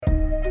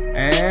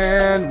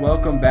And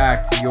welcome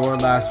back to Your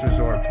Last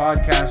Resort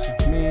podcast.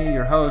 It's me,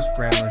 your host,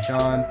 Brandon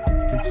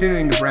LeJean,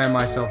 continuing to brand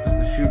myself as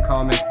the shoe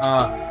comic.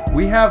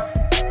 We have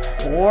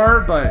 4,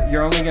 but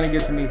you're only going to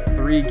get to meet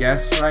 3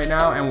 guests right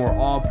now, and we're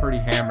all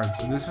pretty hammered.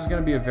 So this is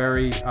going to be a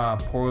very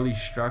poorly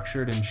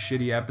structured and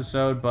shitty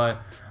episode, but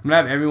I'm going to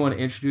have everyone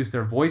introduce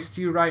their voice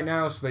to you right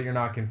now so that you're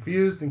not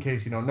confused in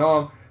case you don't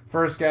know them.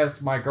 First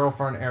guest, my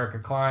girlfriend, Erica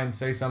Klein.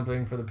 Say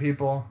something for the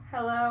people.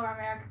 Hello, I'm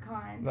Erica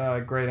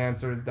Klein. Great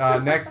answer.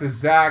 Next is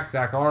Zach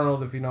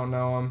Arnold, if you don't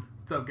know him.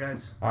 What's up,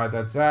 guys? All right,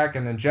 that's Zach.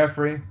 And then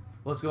Jeffrey.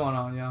 What's going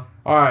on, yo?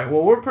 All right,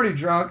 well, we're pretty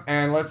drunk,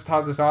 and let's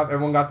top this off.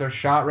 Everyone got their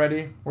shot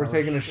ready? We're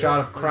taking a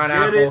shot of Crown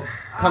Apple.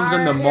 Comes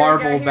in the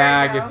marble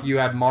bag if you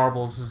had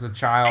marbles as a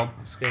child.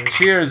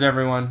 Cheers,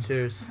 everyone.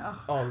 Cheers.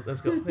 Oh,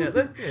 let's go.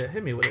 Yeah,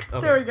 hit me with it.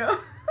 Okay. There we go.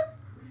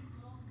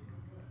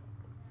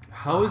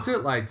 How is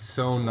it, like,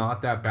 so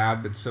not that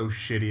bad, but so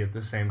shitty at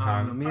the same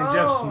time? Me and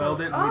Jeff smelled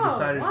it, and we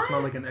decided it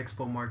smelled like an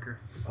Expo marker.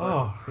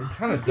 Oh, it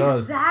kind of That's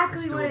does.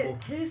 exactly It's what doable.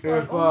 it tastes If,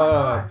 like. Oh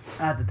my gosh.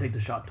 I had to take the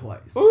shot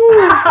twice. Ooh.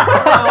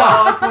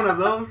 Oh, it's one of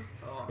those.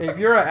 If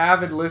you're an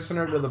avid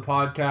listener to the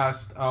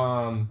podcast,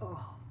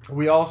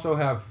 we also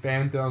have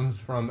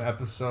Phantoms from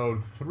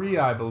episode 3,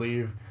 I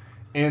believe,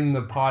 in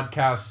the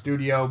podcast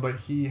studio, but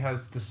he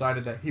has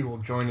decided that he will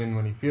join in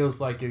when he feels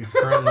like it. He's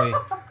currently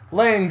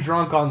laying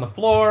drunk on the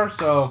floor,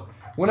 so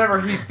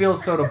whenever he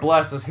feels so to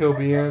bless us, he'll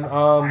be in.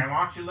 I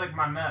want you to lick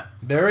my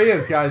nuts. There he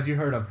is, guys. You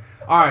heard him.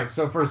 All right,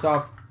 so first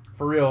off,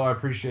 for real, I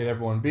appreciate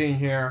everyone being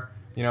here,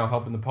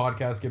 helping the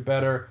podcast get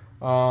better.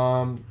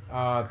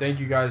 Thank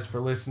you guys for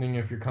listening.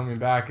 If you're coming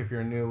back, if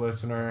you're a new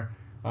listener,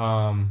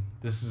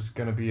 this is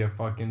going to be a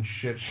fucking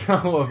shit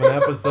show of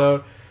an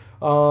episode.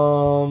 I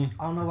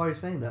don't know why you're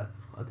saying that.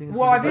 I think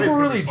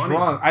we're really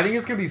drunk. I think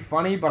it's going to be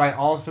funny, but I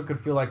also could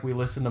feel like we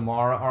listen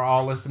tomorrow, or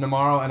I'll listen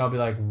tomorrow, and I'll be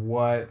like,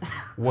 what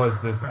was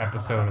this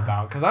episode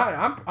about? Because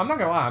I'm not going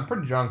to lie, I'm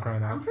pretty drunk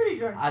right now. I'm pretty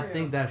drunk too. I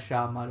think that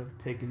shot might have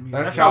taken me.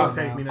 That shot would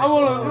take me I'm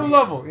on a new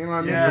level. You know what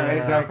I mean? Yeah, Some ASAP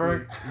exactly.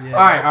 Ferg.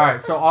 Yeah. All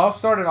right. So I'll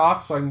start it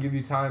off so I can give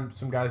you time,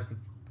 so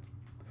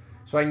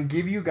I can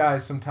give you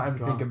guys some time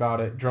to think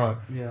about it. Drunk.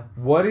 Yeah.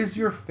 What is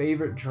your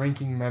favorite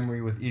drinking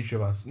memory with each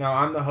of us? Now,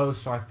 I'm the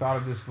host, so I thought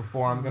of this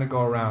before. I'm going to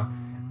go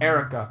around.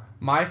 Erica,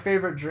 my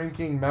favorite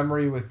drinking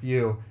memory with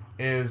you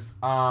is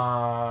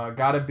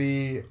gotta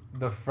be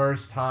the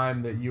first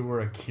time that you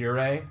were a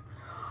Keurig.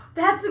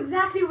 That's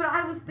exactly what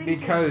I was thinking.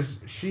 Because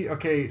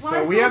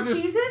so we have this.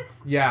 Cheez-Its?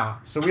 Yeah,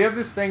 so we have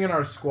this thing in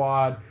our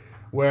squad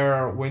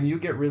where when you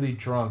get really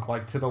drunk,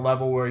 like to the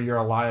level where you're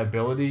a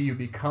liability, you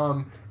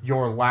become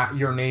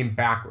your name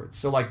backwards.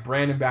 So like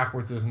Brandon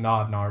backwards is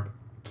Nodnarb,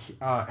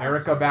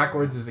 Erica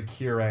backwards is a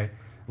Keurig,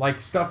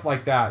 like stuff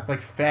like that,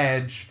 like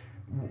Fedge.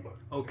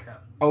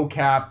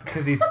 OCAP,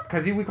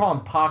 because we call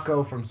him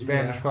Paco from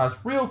Spanish class.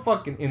 Real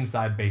fucking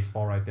inside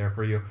baseball right there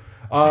for you.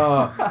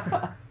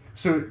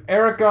 So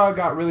Erica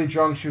got really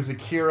drunk. She was a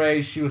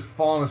Keurig. She was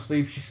falling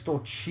asleep. She stole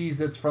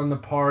Cheez-Its from the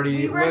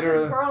party. We were at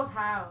this girl's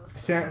house.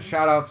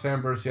 Shout out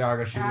Sam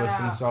Burciaga. She Shout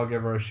listens, out. so I'll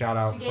give her a shout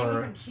out. She gave me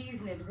some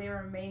cheese nibs. They were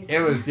amazing. It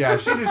was, she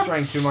just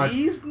drank too much.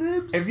 Cheese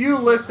nibs? If you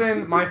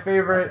listen, my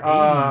favorite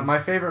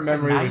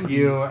memory with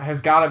you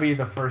has got to be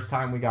the first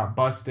time we got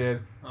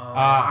busted.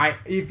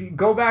 If you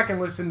go back and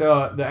listen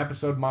to the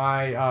episode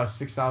My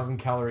 6,000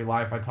 Calorie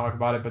Life, I talk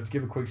about it. But to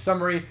give a quick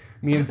summary,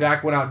 me and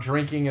Zach went out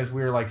drinking as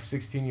we were like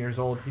 16 years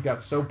old. He got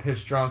so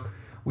pissed drunk.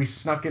 We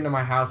snuck into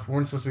my house. We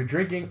weren't supposed to be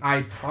drinking.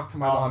 I talked to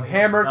my mom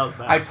hammered.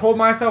 I told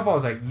myself, I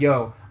was like,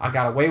 yo, I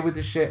got away with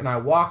this shit. And I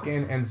walk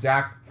in and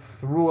Zach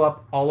threw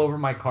up all over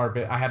my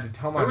carpet. I had to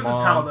tell my mom. There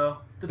was a towel, though.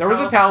 There was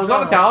a towel. It was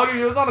on a towel.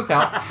 It was on a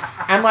towel.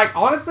 And, like,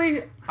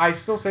 honestly, I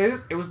still say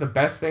this. It was the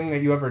best thing that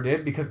you ever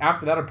did because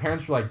after that, our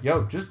parents were like,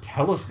 yo, just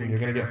tell us when you're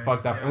going to get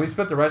fucked up. Yeah. And we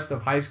spent the rest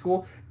of high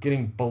school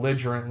getting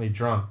belligerently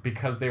drunk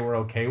because they were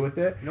okay with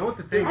it. You know what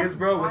the thing That's is,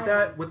 bro?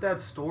 wild. With that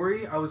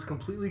story, I was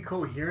completely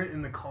coherent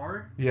in the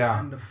car. Yeah.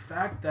 And the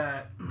fact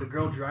that the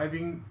girl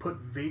driving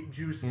put vape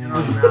juice in our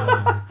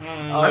mouths.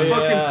 I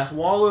fucking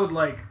swallowed,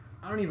 like,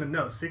 I don't even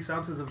know, 6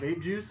 ounces of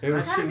vape juice. It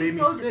was- that shit made me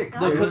so sick.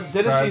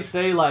 disgusting. Didn't she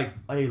say like,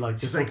 hey, like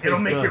She's this like, will it'll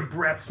taste make good. your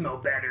breath smell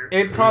better.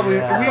 It probably...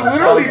 Yeah. We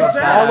literally That was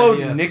swallowed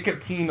bad, yeah.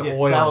 nicotine Yeah,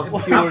 oil. that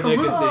was pure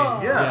Absolutely.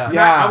 nicotine. Yeah. And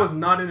Yeah. I was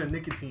not into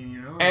nicotine,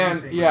 you know? And,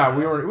 anything yeah, like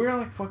we that. were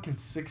like fucking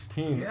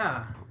 16.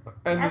 Yeah.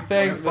 And That's the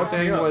thing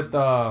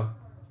so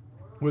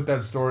with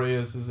that story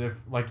is if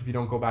you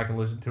don't go back and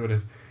listen to it,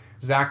 is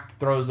Zach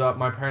throws up.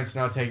 My parents are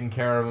now taking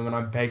care of him, and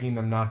I'm begging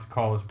them not to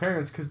call his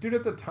parents because, dude,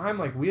 at the time,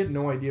 like, we had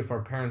no idea if our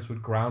parents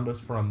would ground us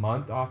for a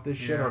month off this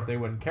shit or if they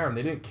wouldn't care. And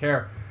they didn't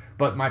care,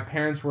 but my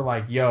parents were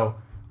like, "Yo,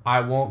 I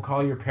won't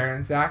call your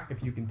parents, Zach,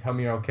 if you can tell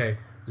me you're okay."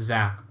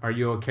 Zach, are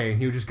you okay? And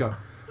he would just go,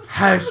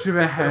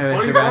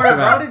 Funny part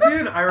about it,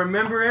 dude, I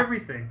remember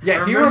everything.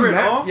 Yeah, I he remember it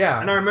remem- all,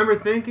 yeah. and I remember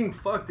thinking,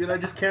 fuck, dude, I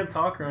just can't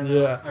talk right now.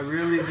 Yeah. I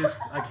really just,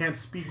 I can't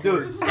speak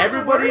Dude, words.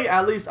 everybody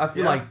at least I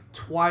feel Yeah. like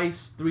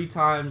twice, 3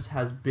 times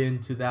has been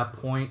to that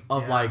point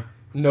of Yeah. like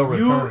No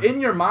you return.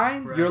 in your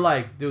mind, Right. you're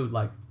like, dude,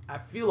 like I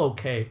feel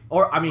okay.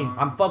 Or I mean,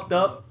 I'm fucked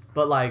up,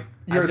 but like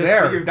you're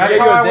there. That's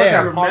how I was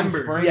at Palm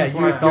Springs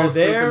when I fell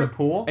asleep in the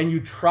pool. And you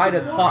try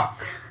to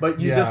talk, but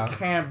you just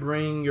can't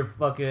bring your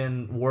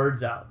fucking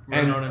words out.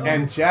 You know what I mean?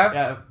 And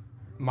Jeff,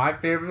 my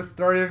favorite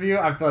story of you,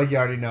 I feel like you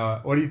already know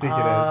it. What do you think it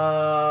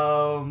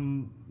is?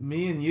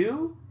 Me and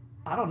you?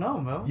 I don't know,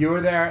 Mo. You were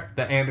there at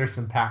the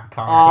Anderson .Paak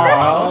concert.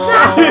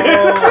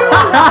 That's what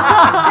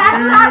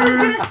I was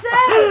gonna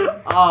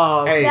say.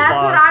 Oh, hey,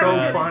 that's what I was so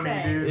gonna funny,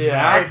 say. dude.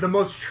 Yeah. Like the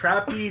most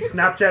trappy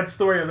Snapchat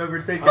story I've ever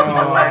taken. Oh, in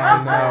my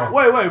life. no.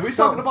 Wait, we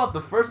talking about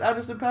the first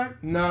Anderson .Paak?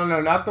 No,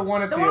 not the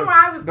one at the one where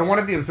I was. The one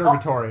at the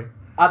observatory.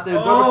 At the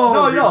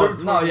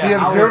observatory? The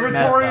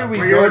observatory, we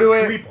go to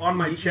it. Sleep on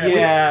my chest.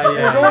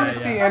 We're going to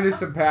see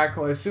Anderson .Paak.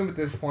 Well, I assume at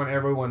this point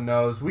everyone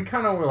knows. We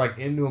kind of were like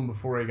into him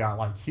before he got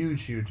like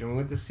huge, and we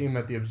went to see him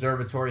at the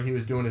observatory. He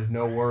was doing his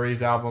No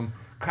Worries album.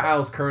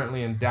 Kyle's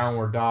currently in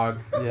Downward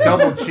Dog,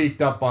 double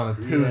cheeked up on a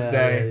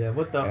Tuesday.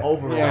 With the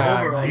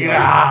overall.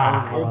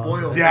 Oh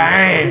boy.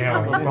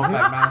 Damn.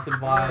 Brokeback Mountain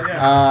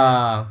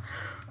vibe.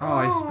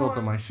 I spilled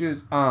on my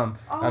shoes.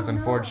 That's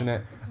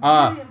unfortunate.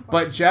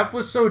 But Jeff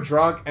was so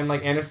drunk, and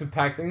like Anderson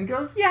 .Paak and he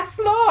goes, "Yes,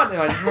 Lord!" And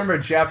I just remember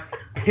Jeff,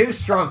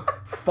 pissed drunk,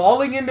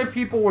 falling into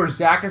people where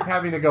Zach is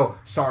having to go,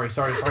 sorry,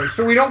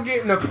 so we don't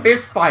get in a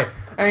fist fight.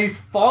 And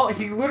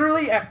he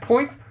literally at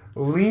points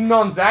leaned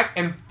on Zach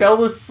and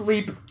fell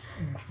asleep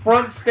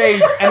front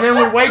stage, and then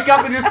would wake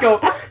up and just go,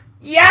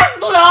 "Yes,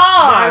 Lord!"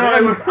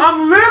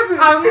 I'm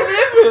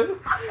living.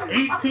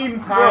 18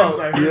 times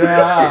I heard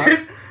that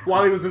shit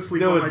while he was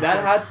asleep. Dude,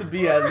 that had to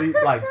be at least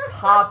like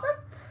top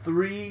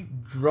 3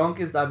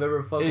 drunkest I've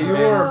ever fucking been. You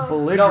were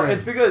belligerent. No,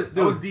 it's because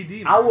dude, was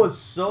DD. I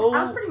was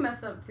pretty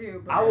messed up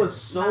too. But I was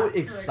so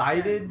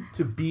excited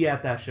to be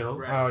at that show.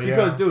 Right. Oh, yeah.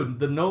 Because dude,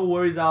 the No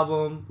Worries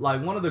album,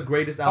 like one of the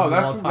greatest albums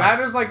of all time. That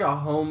is like a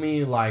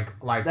homie like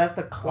that's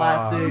the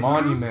classic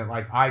monument,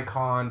 like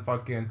icon,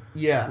 fucking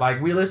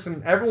Like we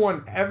listen.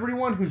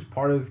 Everyone who's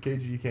part of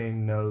KGK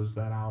knows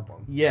that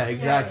album. Yeah,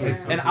 exactly.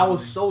 Yeah. And I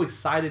was so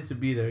excited to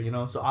be there, you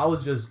know. So I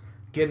was just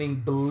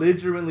getting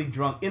belligerently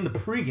drunk in the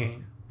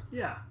pregame.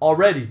 Yeah.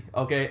 Already,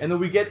 okay? And then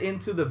we get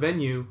into the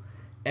venue,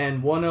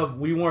 and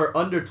we were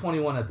under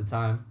 21 at the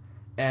time,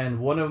 and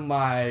one of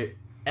my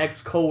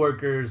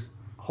ex-coworkers,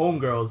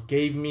 homegirls,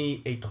 gave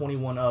me a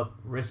 21 up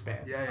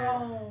wristband.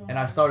 Yeah. And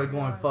I started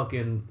going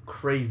fucking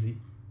crazy.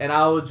 And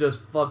I was just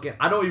fucking.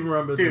 I don't even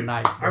remember the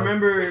night. Bro. I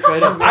remember.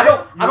 Straight up. I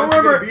don't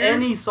remember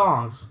any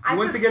songs. You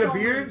went to get a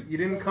beer. You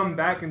didn't come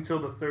back until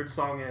the 3rd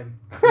song in.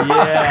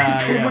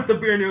 Yeah. You came with the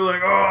beer and you're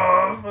like,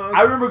 oh fuck.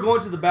 I remember going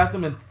to the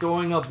bathroom and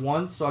throwing up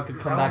once so I could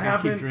come back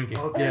and keep drinking.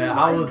 Okay.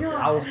 Yeah, Oh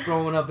I was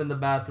throwing up in the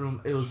bathroom.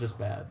 It was just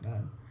bad,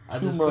 man. I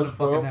just couldn't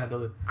fucking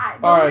handle it.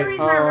 The only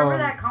reason I remember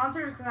that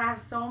concert is because I have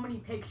so many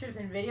pictures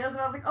and videos, and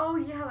I was like, oh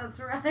yeah, that's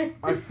right.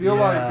 I feel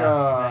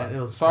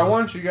man, so I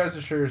want you guys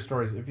to share your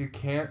stories. If you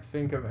can't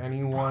think of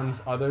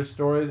anyone's other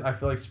stories, I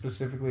feel like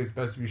specifically it's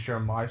best if you share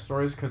my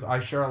stories, because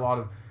I share a lot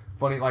of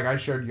funny, like I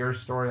shared your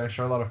story, and I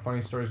share a lot of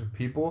funny stories with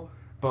people,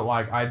 but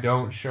like I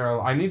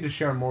need to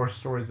share more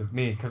stories of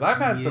me, because I've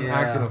had some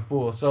acting a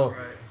fool. So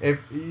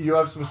if you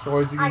have some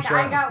stories you can share.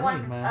 I got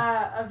one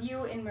of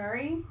you in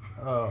Murray.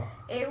 Oh.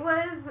 It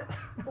was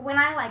when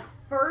I like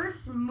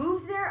first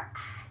moved there.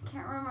 I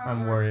can't remember.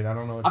 I'm worried. I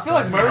don't know. I feel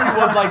like Murray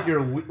was like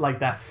your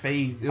that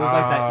phase. It was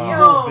like that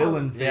evil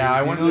villain phase. Yeah,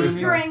 I went through. We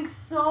drank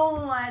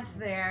so much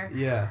there.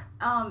 Yeah.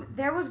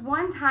 There was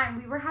one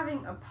time we were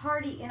having a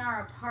party in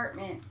our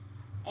apartment,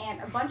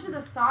 and a bunch of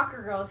the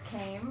soccer girls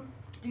came.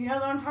 Do you know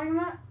what I'm talking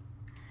about?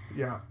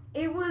 Yeah.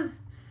 It was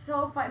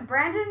so fun.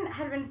 Brandon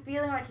had been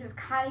feeling like he was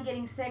kind of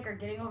getting sick or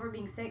getting over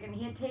being sick, and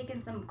he had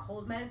taken some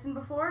cold medicine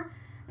before.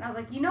 And I was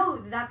like, you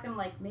know, that's gonna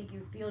like make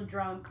you feel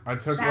drunk. I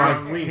took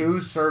faster. like 2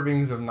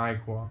 servings of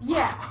NyQuil.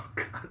 Yeah. Oh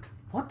god.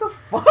 What the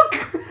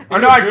fuck? Oh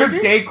no, I took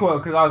Dayquil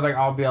because I was like,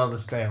 I'll be able to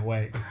stay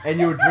awake. And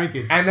you were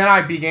drinking. And then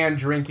I began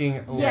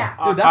drinking. Yeah.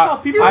 Dude, that's how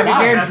people I die.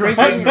 began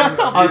drinking That's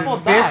how people a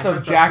 5th of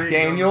That's Jack a big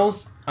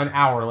Daniels an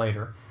hour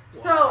later.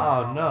 So.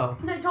 Oh no.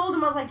 So I told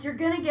him, I was like, you're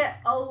gonna get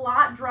a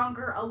lot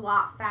drunker a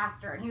lot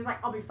faster. And he was like,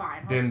 I'll be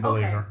fine. Didn't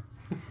believe her.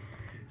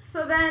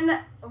 So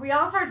then we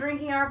all start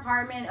drinking in our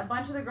apartment. A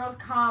bunch of the girls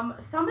come.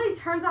 Somebody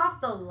turns off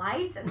the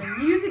lights and the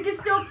music is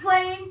still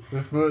playing.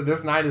 This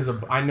night is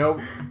I know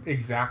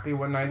exactly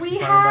what night she's We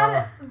talking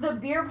about. had the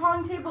beer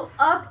pong table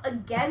up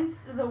against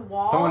the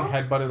wall. Someone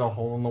headbutted a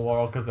hole in the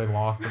wall because they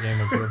lost a game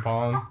of beer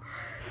pong.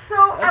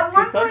 So at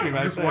one point,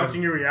 I'm just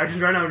watching your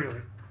reactions right now. And you're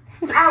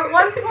like, at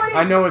one point,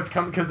 I know it's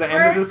coming because the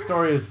end of this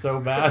story is so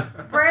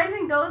bad.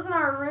 Brandon goes in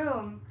our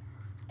room,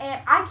 and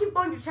I keep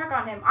going to check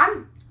on him.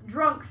 I'm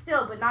drunk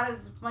still, but not as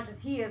much as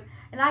he is.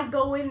 And I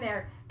go in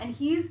there, and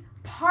he's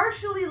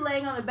partially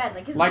laying on the bed,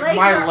 like his legs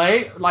my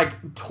are...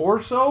 like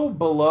torso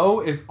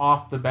below is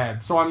off the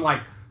bed, so I'm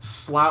like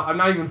I'm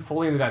not even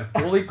fully in the bed.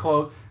 Fully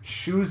clothed,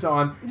 shoes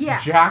on, Yeah.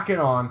 jacket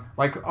on,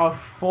 like a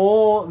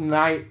full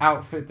night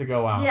outfit to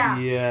go out. Yeah.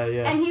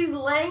 Yeah. And he's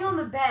laying on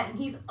the bed and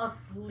he's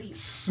asleep.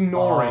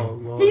 Snoring. Oh,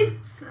 Lord.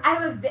 I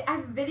have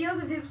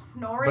videos of him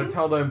snoring. But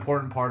tell the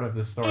important part of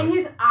the story. And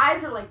his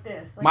eyes are like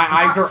this. Like, My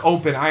eyes are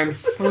open. I am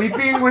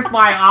sleeping with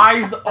my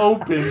eyes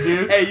open,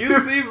 dude. Hey, you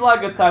seem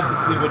like a type to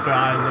sleep with your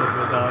eyes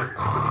open, dog.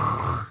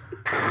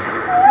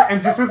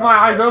 And just with my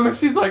eyes open,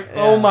 she's like,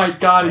 "Oh Yeah. my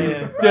god, he's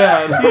Yeah.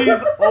 dead." He's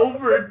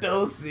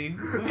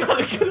overdosing. We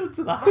gotta get him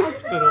to the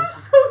hospital.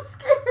 so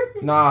scary.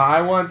 Nah,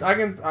 I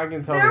can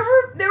tell this.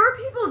 There were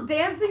people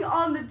dancing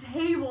on the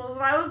tables,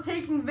 and I was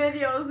taking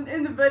videos, and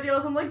in the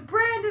videos, I'm like,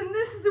 Brandon,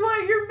 this is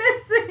what you're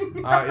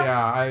missing.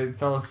 Yeah, I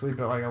fell asleep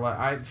at like 11.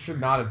 I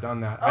should not have done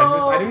that.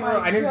 Oh I didn't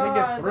my think it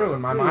God, through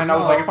in my that's mind. I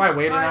was so like, if I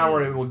wait an funny.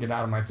 hour, it will get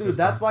out of my system. Dude,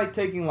 that's like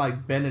taking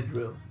like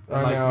Benadryl.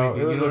 I like know,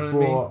 drinking, it was you know a what I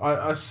mean?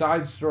 fool. A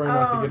side story,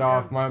 not to Oh, get no.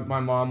 off. My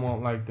mom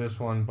won't like this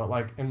one, but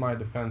like in my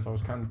defense, I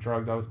was kind of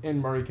drugged. I was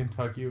in Murray,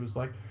 Kentucky. It was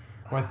like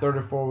my 3rd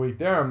or 4th week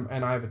there,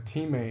 and I have a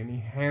teammate, and he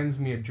hands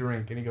me a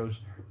drink, and he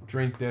goes,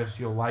 "Drink this,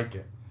 you'll like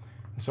it."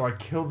 And so I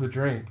kill the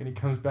drink, and he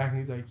comes back, and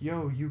he's like,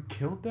 "Yo, you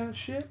killed that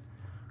shit?"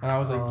 And I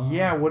was like,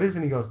 "Yeah, what is it?"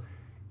 And he goes,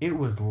 "It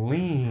was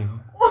lean."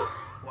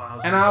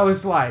 Wow. And I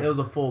was like, It was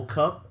a full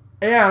cup.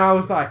 yeah, and I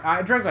was like,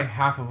 I drank like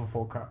half of a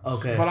full cup.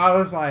 Okay. But I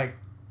was like,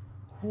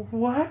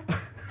 what?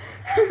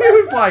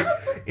 It was like,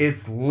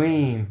 it's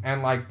lean.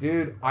 And like,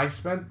 dude, I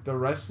spent the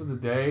rest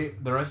of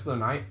the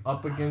night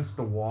up against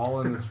the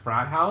wall in this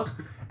frat house.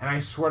 And I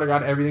swear to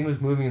God, everything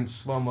was moving in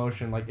slow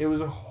motion. Like, it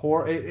was a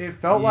it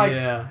felt like,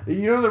 Yeah.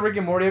 you know the Rick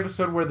and Morty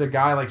episode where the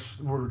guy, like,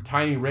 were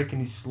Tiny Rick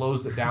and he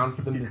slows it down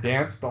for them to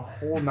dance? The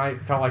whole night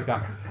felt like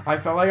that. I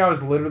felt like I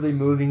was literally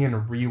moving in a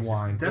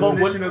rewind.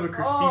 Definition of a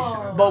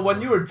crustacean. But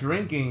when you were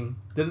drinking,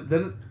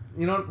 didn't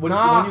you know when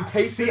you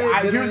tasted see,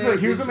 it?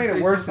 here's what made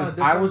it worse is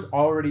I was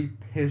already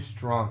pissed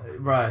drunk.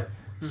 right.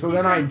 So You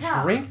then I couldn't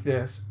tell. drink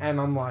this and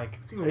I'm like,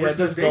 It's even It worse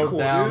than just goes Dayquil,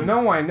 down. dude.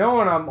 no, I know,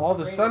 and I'm all of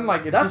a sudden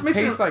like it That's just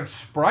mixing- tastes like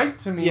Sprite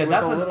to me. Yeah, with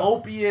that's a an little...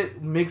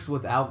 opiate mixed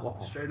with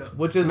alcohol. Straight up.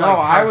 Which is No, like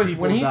how I was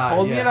people when he die,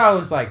 told me yeah. it, I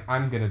was like,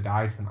 I'm gonna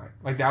die tonight.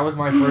 Like that was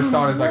my first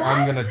thought. Is like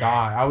I'm gonna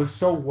die. I was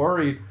so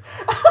worried,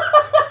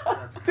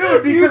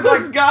 dude, You because like.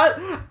 just got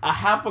a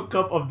half a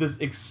cup of this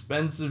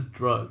expensive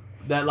drug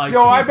that like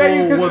Yo, I bet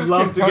you people 'cause it would was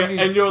love to get, Kentucky.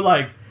 and you're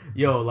like,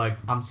 yo, like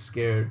I'm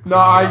scared. for No,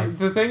 my life.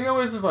 the thing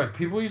though is like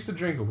people used to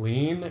drink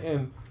lean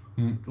in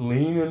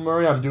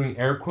Murray. I'm doing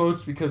air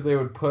quotes because they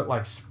would put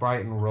like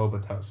Sprite and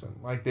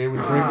Robitussin. Like they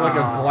would drink like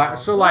a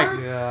glass. So like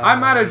Yeah. I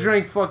might have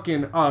drank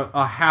fucking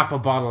a half a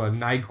bottle of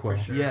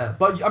NyQuil. Yeah,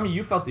 but I mean,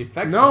 you felt the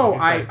effects. No, of it.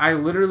 It's like- I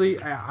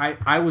literally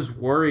I was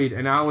worried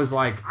and I was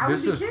like, I would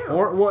this be is too.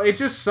 well, it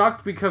just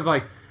sucked because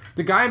like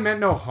the guy meant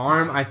no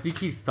harm. I think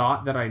he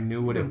thought that I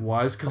knew what it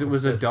was because it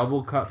was a sips.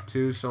 double cup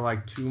too. So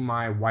like to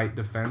my white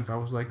defense, I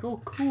was like,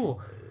 oh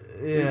cool.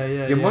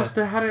 yeah. You must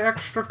have had an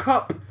extra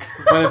cup.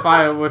 But if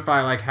I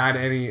like had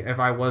any, if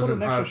I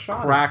wasn't an a extra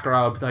shot in. cracker,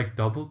 I would be like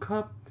double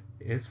cup.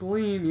 It's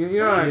lean.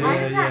 You know what I Wait, mean? why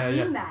does that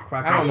yeah. mean that?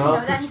 Crack I don't didn't know know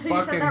that because until you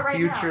said fucking that right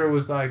Future now.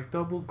 was like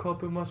double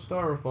cup in my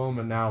styrofoam,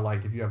 and now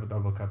like if you have a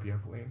double cup, you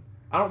have lean.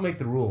 I don't make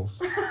the rules.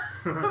 It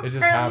just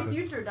Apparently happened.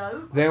 Future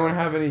does. Does anyone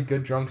have any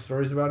good drunk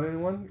stories about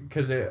anyone?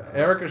 Because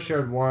Erica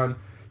shared one.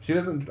 She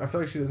doesn't. I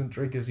feel like she doesn't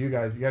drink as you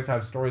guys. You guys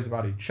have stories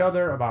about each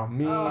other, about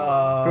me.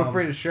 Feel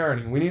free to share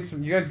any. We need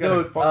some. You guys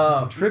gotta Dude,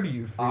 fucking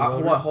contribute.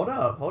 Hold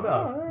up.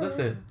 Alright.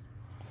 Listen.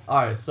 All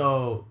right,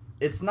 so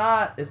it's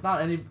not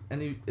any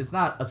it's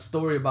not a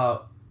story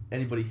about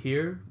anybody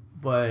here,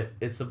 but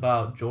it's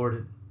about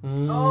Jordan.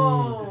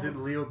 Oh. Is it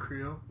Leo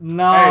Creel?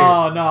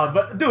 No,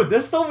 but dude,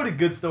 there's so many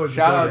good stories.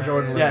 Shout with out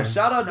Jordan Yeah, Liggins.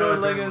 shout out Shout Jordan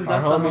out Liggins. Jordan.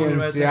 That's Our the homie homie in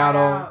right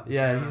Seattle. Shout there.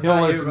 Yeah, he's He'll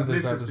not listen here, to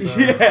this but this is-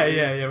 episode.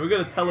 Yeah. We're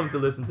gonna tell him to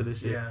listen to this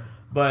shit. Yeah.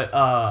 But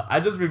I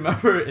just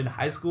remember in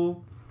high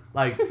school,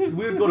 like we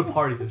would go to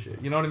parties and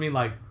shit. You know what I mean?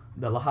 Like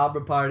the La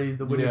Habra parties,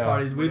 the Whitney Yeah.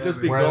 parties. We'd just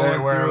be Where going it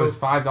through. was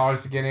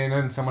 $5 to get in,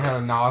 and someone had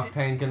a Nos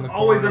tank in the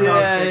Always a corner.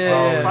 Nos Yeah, tank. yeah,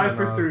 Oh, yeah. 5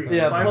 for Nos 3. tank.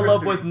 Yeah, 5 pull for up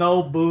 3. with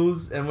no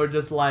booze, and we're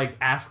just like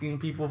asking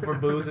people for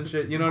booze and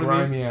shit. You know what I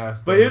mean? Grimy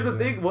ass. But here's the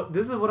things, thing.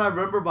 This is what I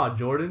remember about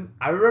Jordan.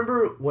 I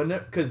remember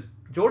because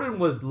Jordan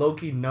was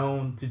low-key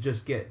known to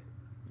just get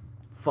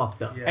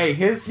fucked up. Yeah. Hey,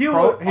 He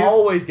would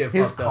always get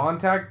his fucked up.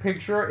 contact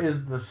picture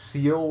is the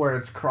seal where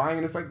it's crying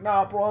and it's like,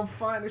 nah, bro, I'm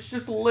fine. It's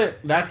just lit.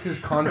 That's his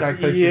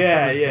contact picture.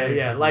 Yeah. to this day,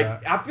 'cause of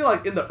Like that. I feel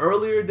like in the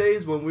earlier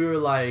days when we were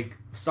like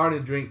starting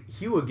to drink,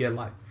 he would get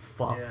like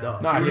fucked Yeah.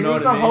 up. Nah, You he know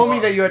was what the I mean?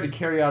 homie that you had to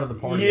carry out of the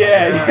party.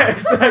 Yeah,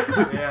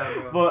 exactly. Yeah,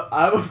 bro. But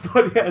I have a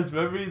funny ass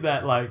memory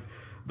that like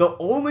the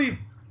only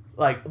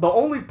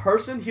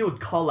person he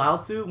would call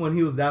out to when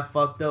he was that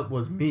fucked up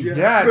was me.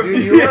 Yeah,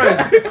 dude, you were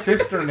his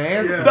sister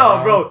Nancy. Yeah.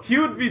 No, bro, he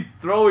would be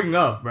throwing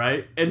up,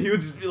 right? And he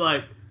would just be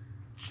like,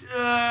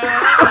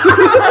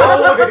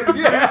 Always.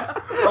 yeah.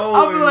 I'm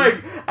Always. like,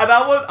 and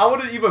I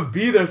wouldn't even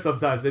be there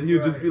sometimes, and he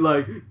would just be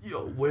like,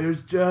 "Yo,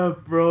 where's Jeff,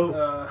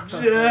 bro?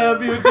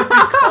 Jeff." He would just be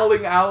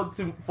calling out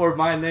for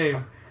my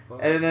name,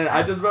 And then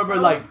I just remember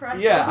so like,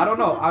 precious. yeah, I don't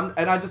know.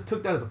 And I just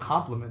took that as a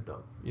compliment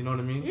though. You know what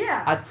I mean?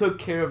 Yeah. I took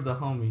care of the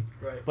homie.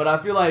 Right. But I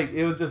feel like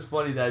it was just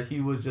funny that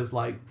he was just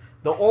like,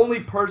 the only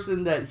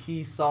person that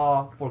he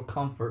saw for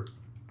comfort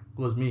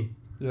was me.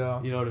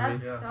 Yeah. You know what I mean?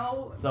 That's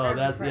so. So very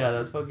that's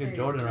precious, fucking seriously.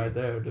 Jordan right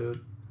there, dude.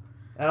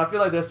 And I feel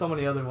like there's so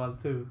many other ones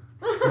too.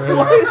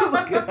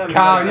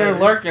 Kyle, you're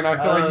lurking. I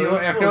feel like this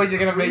I feel like was you're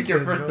gonna make your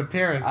creeping, first bro.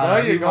 appearance. I know, No,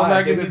 you're he going might,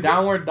 back dude. into He's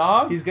downward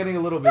dog. He's getting a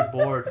little bit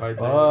bored right there. Fuck.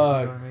 You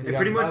know what I mean? It Yeah,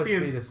 pretty much Not the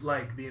as fetus.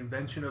 like the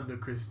invention of the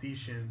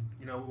crustacean.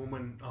 You know,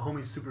 when a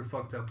homie's super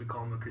fucked up, we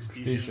call him a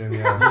crustacean. Station,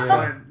 yeah. So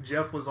when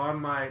Jeff was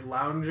on my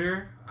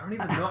lounger, I don't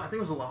even know. I think it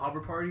was a La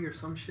Habra party or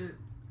some shit.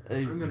 I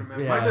don't even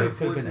remember. Yeah, Might have been a it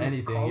could have been Fullerton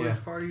anything. college Yeah.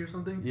 party or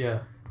something. Yeah.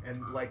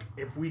 And like,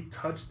 if we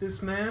touched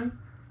this man,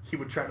 he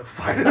would try to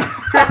fight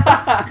us.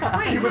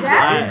 Wait, He was the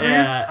Jeff? angriest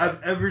Yeah.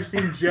 I've ever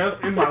seen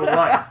Jeff in my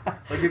life.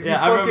 Like if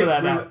Yeah, you I remember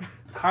fucking- that now.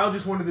 Kyle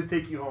just wanted to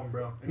take you home,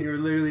 bro, and you were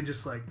literally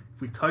just like,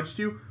 if we touched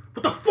you,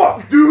 what the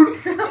fuck,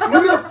 dude? Leave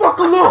me the fuck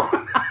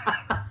alone.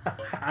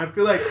 I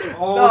feel like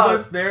all of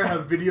us there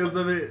have videos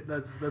of it.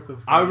 That's a.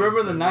 I funny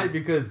remember the story. night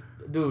because,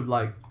 dude,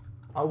 like,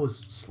 I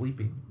was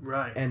sleeping.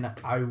 Right. And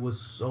I was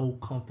so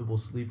comfortable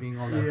sleeping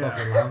on that Yeah.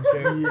 fucking lounge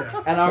chair.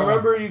 Yeah. And I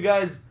remember you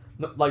guys,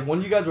 like, when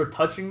you guys were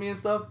touching me and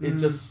stuff, it Mhm.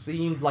 just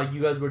seemed like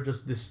you guys were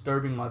just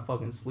disturbing my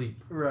fucking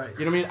sleep. Right.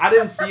 You know what I mean? I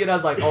didn't see it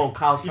as like, oh,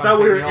 Kyle's You trying thought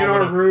to we take were me in home, our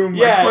whatever. room.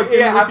 Yeah, like, fucking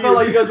yeah. I with felt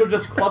like you guys were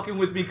just fucking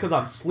with me because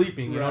I'm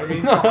sleeping. You know what I Right.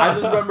 mean? So I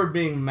just remember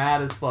being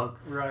mad as fuck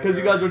Right. because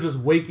you guys were just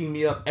waking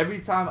me up every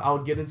time I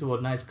would get into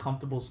a nice,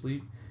 comfortable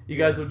sleep. You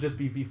guys would just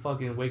be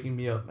fucking waking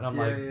me up, and I'm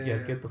like, yeah,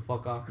 get the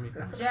fuck off me.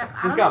 Jeff,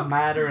 Just got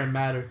madder and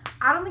madder.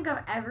 I don't think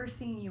I've ever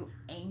seen you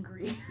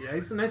angry. Yeah,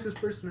 he's the nicest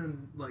person in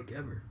like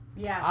ever.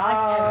 Yeah,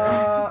 like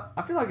ever.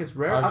 I feel like it's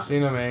rare. I've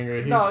seen him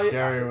angry. He's No,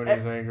 scary when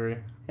he's angry.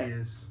 He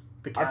is.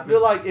 The I cabin.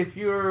 feel like if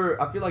you're,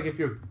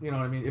 you know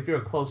what I mean. If you're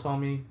a close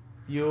homie, To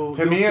you'll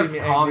me, see it's me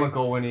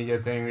comical when he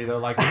gets angry though.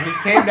 Like when he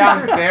came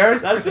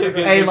downstairs, That shit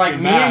hey, makes like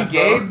me me mad,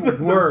 and bro. Gabe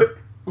were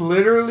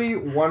literally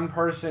one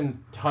person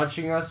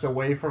touching us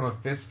away from a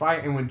fist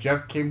fight, and when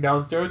Jeff came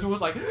downstairs, it was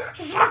like,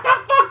 "Shut the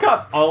fuck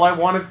up!" All I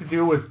wanted to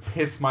do was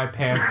piss my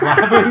pants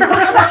laughing.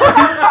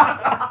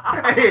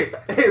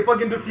 hey,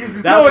 fucking diffuse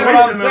the That's what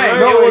I'm situation, saying. right?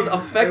 No, it was it-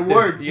 effective. it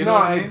worked. You know no,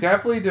 what I it mean?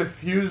 definitely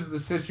diffused the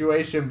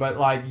situation, but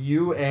like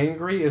you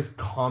angry is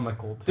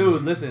comical to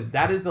Dude, me. listen,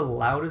 that is the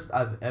loudest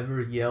I've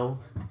ever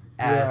yelled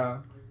at Yeah.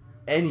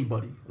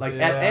 anybody. Like at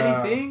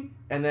Yeah. anything,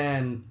 and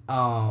then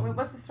Wait,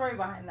 what's the story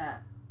behind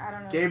that? I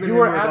don't know. Gabe and You him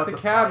were about at the to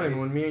cabin fight.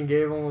 when me and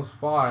Gabe almost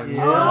fought. And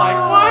Yeah. we were like,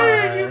 why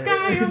are you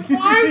guys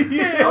fighting?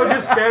 I was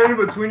just standing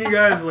between you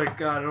guys, like,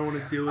 God, I don't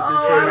want to deal with this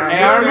Oh, right now.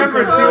 Hey, I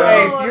remember too. so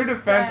Hey, to your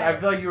defense, upset. I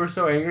feel like you were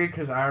so angry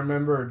because I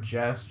remember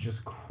Jess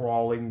just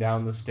crawling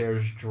down the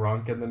stairs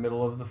drunk in the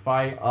middle of the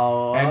fight,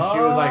 oh, and she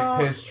was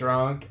like pissed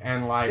drunk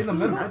and like. in the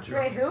middle.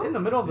 Wait, who? In the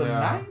middle of the Yeah.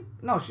 night?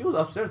 No, she was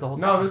upstairs the whole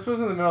time. No, this was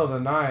in the middle of the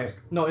night.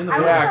 No, in the I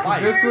middle. was Yeah, because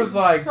this upstairs was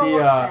like so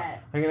the. upset.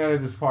 I can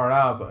edit this part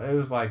out, but it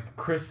was like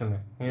christening.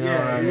 You know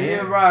Yeah, what I mean?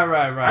 Yeah,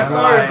 right. I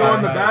saw Right, her go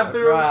in the right,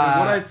 bathroom, and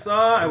what I right,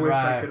 saw, I wish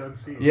I right. could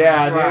unsee.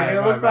 Yeah, dude, Right,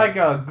 it looked right. like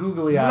a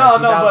googly eyes. No,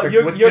 without but the-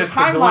 your with your just the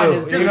timeline glue.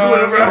 is You just know what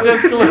I glue, mean? bro.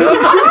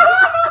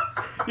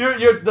 Just glue.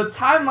 your the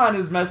timeline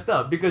is messed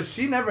up because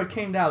she never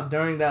came down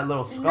during that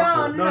little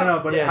scuffle. No,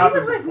 but it Yeah. She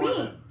happened was with before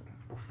me. that.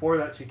 Before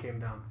that, she came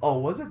down. Oh,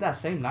 was it that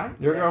same night?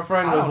 Your Yes.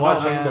 girlfriend I was don't know,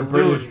 watching man. the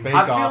British Dude, Bake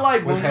I feel Off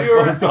like with when we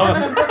were headphones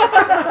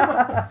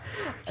on.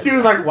 She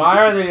was like, "Why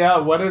are they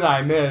up? What did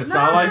I miss? No,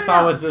 All I no,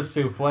 saw no. was this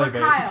souffle, But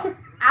babe." Kyle,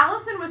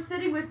 Allison was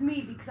sitting with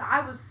me because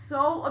I was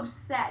so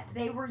upset.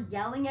 They were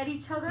yelling at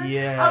each other.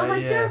 Yeah, I was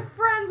like, yeah. they're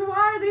friends.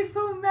 Why are they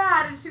so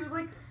mad? And she was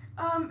like,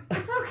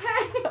 it's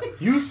okay.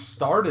 You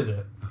started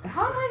it.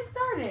 How did I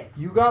start it?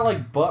 You got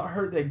like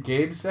butthurt that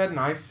Gabe said, and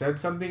I said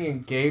something,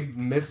 and Gabe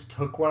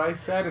mistook what I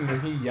said, and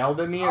then he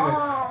yelled at me, and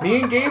Oh. then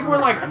me and Gabe were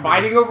like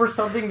fighting over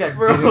something that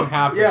didn't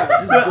happen. Yeah,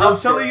 just I'm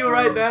bullshit, telling you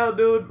right bro. now,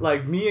 dude.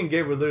 Like me and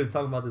Gabe were literally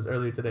talking about this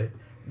earlier today.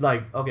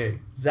 Like, okay,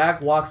 Zach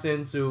walks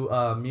into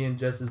me and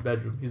Jess's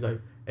bedroom. He's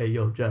like, "Hey,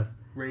 yo, Jeff.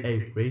 Rage Hey,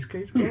 cage. race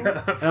cage, bro."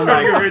 Yeah.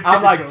 And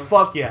I'm like,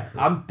 fuck yeah,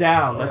 I'm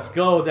down. Let's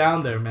go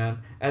down there, man.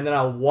 And then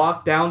I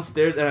walk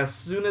downstairs, and as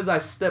soon as I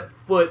step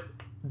foot,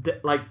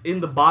 like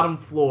in the bottom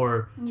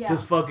floor, Yeah.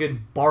 just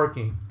fucking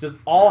barking, just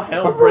all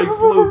hell breaks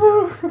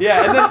loose.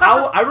 Yeah, and then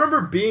I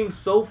remember being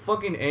so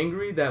fucking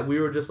angry that we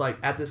were just like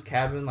at this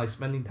cabin, like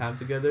spending time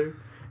together.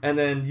 And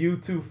then you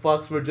two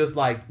fucks were just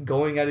like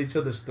going at each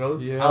other's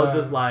throats. I was Yeah.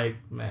 just like,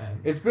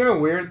 man. It's been a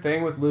weird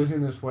thing with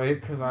losing this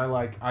weight because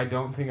I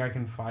don't think I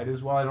can fight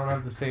as well. I don't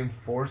have the same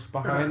force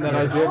behind that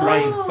I did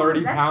like Oh,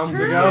 30 that's pounds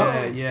true. ago.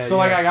 Yeah, yeah. So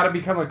like yeah. I gotta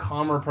become a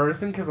calmer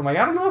person because I'm like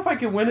I don't know if I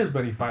can win as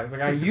many fights.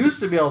 Like I used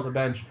to be able to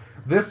bench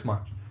this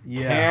much.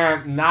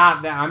 Yeah.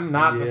 I'm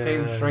not the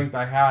same Yeah. strength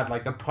I had.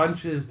 Like the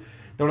punches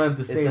don't have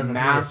the same doesn't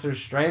mass or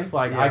strength.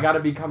 Like Yeah. I gotta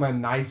become a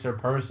nicer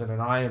person,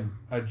 and I am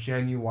a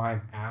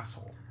genuine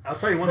asshole. I'll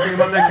tell you one thing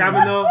about that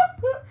cabin, though.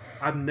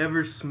 I've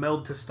never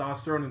smelled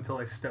testosterone until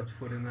I stepped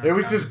foot in that It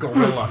was cabin. just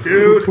gorilla.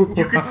 Dude,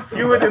 you could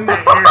feel it in the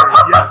air.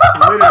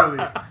 Yes,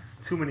 literally.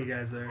 Too many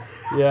guys there.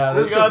 Yeah,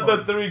 We this got so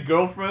the 3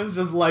 girlfriends,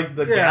 just like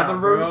the Yeah,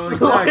 gatherers. bro,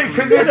 exactly.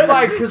 because it's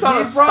like Trying we to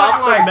brought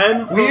stop the like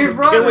men from we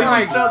brought killing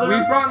like each other.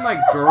 we brought like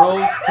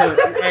girls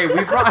to hey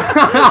we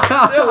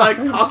brought They're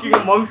like talking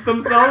amongst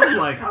themselves,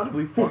 like, how do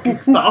we fucking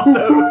stop them?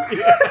 no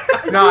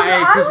Dude, hey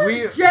because I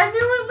we was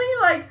genuinely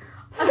like,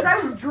 as I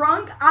was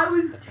drunk, I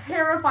was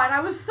terrified.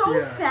 I was so Yeah.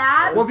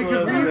 sad. Well,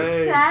 because and we-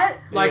 upset.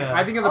 like Yeah.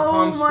 I think of the Oh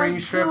Palm my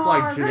Springs trip,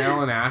 like God.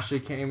 Janelle and Ashley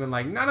came and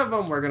like none of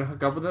them were gonna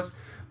hook up with us,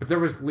 but there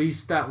was at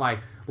least that like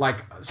that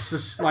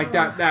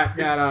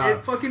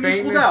It fucking famous-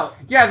 equaled out.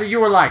 Yeah, that you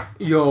were like,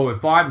 yo,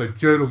 if I'm a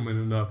gentleman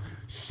enough,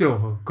 she'll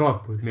hook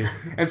up with me,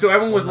 and so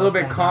everyone was a little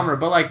bit calmer.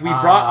 But like we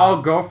brought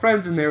all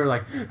girlfriends, and they were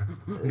like,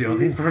 the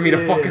only thing for me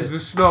to fuck is the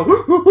snow.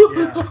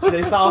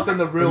 They saw us in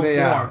the real And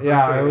form. they-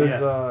 yeah, for sure, it was. yeah.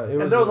 It was.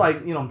 And there was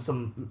like, you know,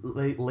 some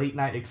late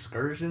night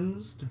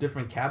excursions to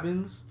different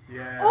cabins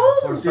Yeah.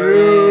 Oh, for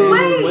certain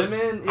wait.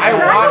 women. I Did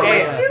wa- I go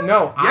hey, with you?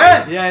 no,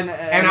 Yes! Yeah,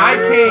 and I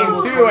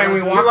came too, and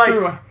we walked like-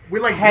 through. We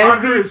like Heavy- brought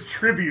her as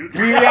tribute.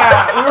 We were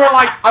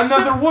like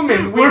another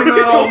woman. We were We're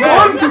not all gonna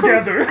men. go on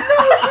together.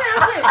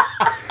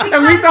 okay.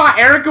 And we thought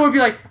Erica would be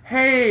like,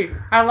 "Hey,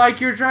 I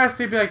like your dress."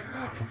 They'd be like,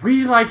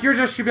 "We like your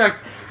dress." She'd be like,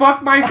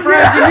 "Fuck my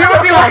friends," and you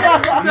would be like,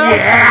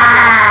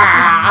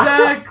 "Yeah."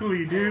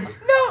 Exactly, dude.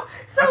 No,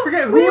 so I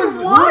forget who we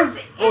was. walked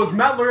Oh, it was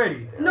Matt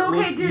Loretti. No,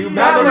 okay, dude. You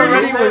Matt Matt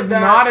Loretti Loretti was said that-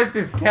 not at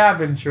this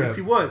cabin trip. Yes,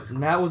 he was.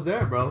 Matt was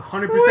there, bro.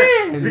 100%.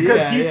 When? Because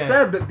Yeah, he yeah.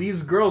 said that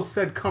these girls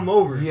said come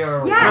over.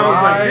 You're Yeah, I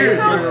was like, dude,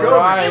 so let's you're go.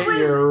 right, It was-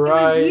 you're it was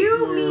right, you,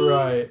 you're me,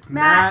 right.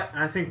 Matt.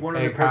 I think one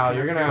of Hey the Kyle, person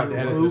you're I gonna have to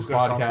forget edit who this it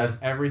was. podcast.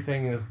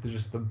 Everything is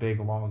just the big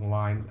long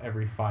lines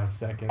every 5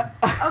 seconds.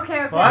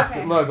 Okay, What?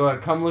 okay.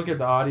 Look, come look at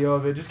the audio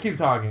of it. Just keep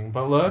talking.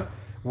 But look,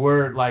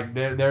 we're like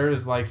there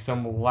is like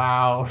some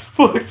loud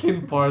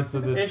fucking parts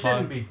of It this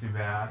shouldn't podcast. be too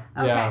bad.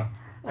 Okay. Yeah.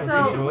 So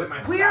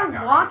My we're sack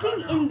out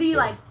walking right in the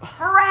like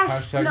Hashtag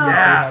fresh me snow. too.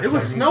 Yeah, it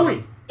was Hashtag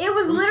snowing. It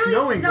was It was literally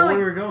snowing snowing. where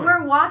we were going.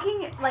 We're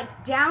walking like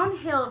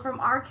downhill from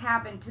our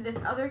cabin to this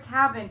other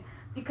cabin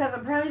because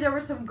apparently there were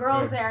some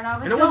girls there, and I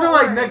was like, And it "Don't wasn't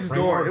like worry." next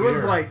Bring door. more It was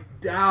beer.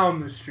 like down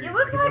the street. It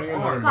was Keep putting like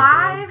another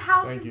 5 Thank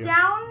houses you.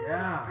 down,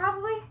 Yeah.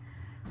 probably.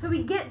 So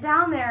we get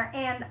down there,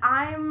 and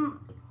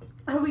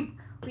we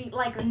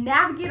like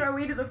navigate our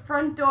way to the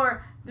front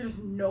door. There's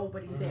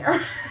nobody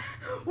there.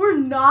 We're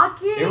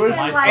knocking. It was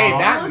and, like, hey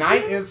that looking.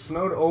 night it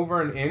snowed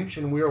over an inch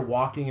and we were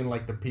walking in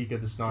like the peak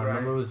of the snow. I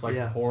remember it was like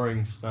Yeah.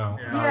 pouring snow.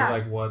 Yeah. And I Yeah. was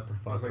like, what the I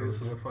fuck? was like, is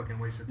this was this? a fucking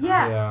waste of time.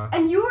 Yeah. Yeah.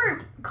 And you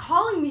were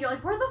calling me. You're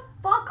like, "Where the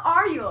fuck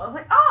are you?" I was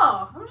like,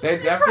 "Oh, I'm just They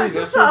with your definitely.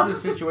 friends. This What's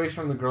was the up?" situation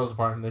from the girls'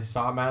 apartment. They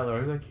saw Matt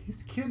Lowery, like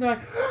he's cute. And they're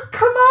like,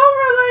 come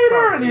over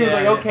later. And he was Yeah,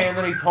 like, yeah. okay. And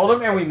then he told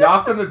him, and we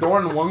knocked on the door,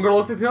 and one girl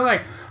looked at me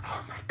like,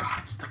 oh my god,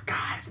 it's the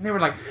guys. And they were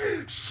like,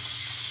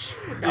 shh,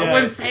 no Yeah.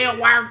 one say a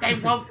word. They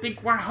won't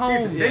think we're Dude,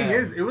 home. the thing Yeah.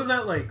 is, it was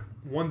at like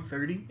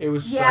 1:30. It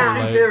was Yeah. I so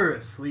think late. they were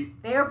asleep.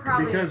 They were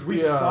probably Because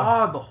we Yeah.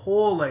 saw the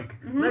whole, like,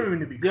 Mhm. not even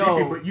to be Yo.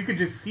 creepy, but you could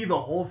just see the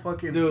whole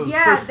fucking Dude.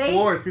 Yeah, first they-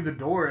 floor through the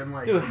door and,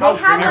 like, Dude, They how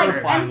had like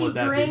terrifying empty would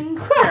that be?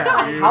 drinks. Yeah,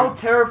 like, dude. How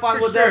terrifying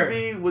For would sure. that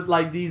be with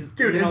like these,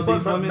 dude, you know, and,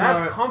 these but women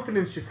Matt's are.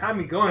 confidence just had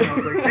me going. I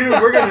was like, dude,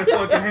 we're gonna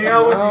fucking hang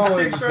out with No, these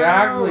chicks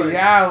exactly. right now. Like,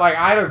 Yeah, like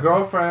I had a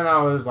girlfriend. And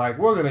I was like,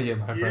 we're gonna get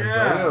my friends.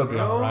 Yeah, So it'll be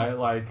bro. alright.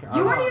 Like I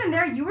You was- weren't even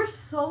there. You were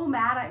so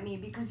mad at me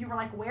because you were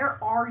like, "Where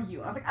are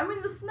you?" I was like, "I'm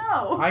in the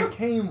snow." I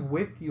came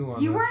with you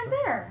on. You that weren't trip.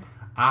 there.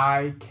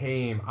 I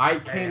came. I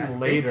came Hey, I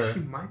think later. she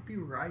might be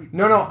right.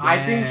 No,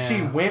 I think she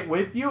Damn. went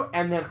with you,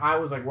 and then I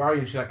was like, "Where are you?"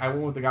 And she's like, "I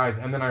went with the guys,"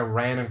 and then I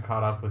ran and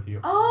caught up with you.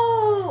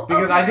 Oh.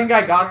 Because okay, I think I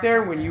okay, got okay, there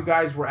okay. when you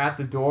guys were at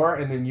the door,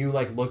 and then you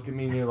like looked at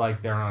me and you're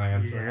like, "They're not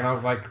answering," and I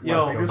was like, Yo,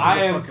 "Let's this go." was I a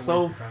am fucking so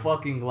waste of time.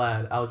 fucking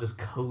glad I was just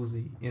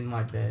cozy in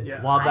my bed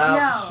Yeah. while I that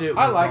know. shit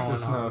was I like the going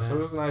snow, on, so it man.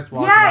 was a nice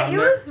walk. Yeah, around it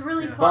was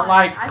really fun. But,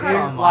 like, I thought it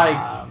it was was like-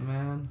 on,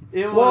 man.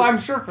 It was, Well, I'm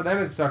sure for them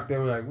it sucked. They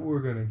were like, "We're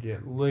gonna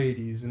get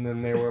ladies," and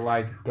then they were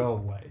like, "Go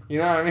away." You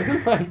know what I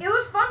mean? Like, It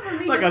was fun for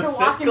me like a just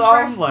to walk in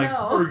fresh sitcom. Like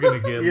snow. we're gonna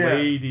get Yeah.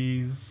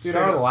 ladies. dude,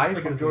 Sure. our life It's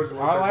like a is George our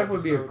Lopez life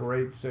would be a episode.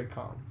 great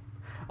sitcom.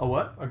 A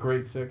what? A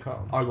great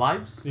sitcom. Our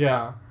lives?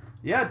 Yeah.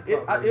 Yeah,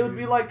 it would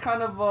be like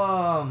kind of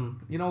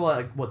you know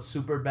like what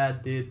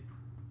Superbad did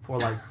for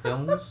like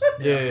films.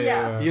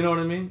 Yeah. You know what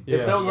I mean? Yeah.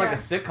 If there was like Yeah. a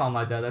sitcom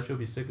like that, that should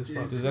be sick as Dude,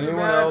 fuck. Does Superbad,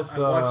 anyone else, I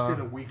watched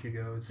it a week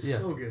ago. It's Yeah,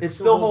 so good. it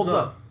still holds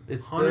up.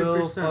 It still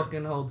 100%.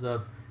 fucking holds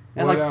up.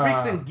 And What, like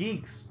Freaks and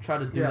Geeks try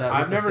to do yeah, that.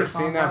 I've with the never sitcom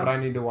seen that, but I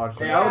vibes. need to watch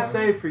that. Hey, I would Yeah,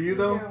 say for you me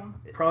though, too.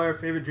 probably our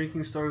favorite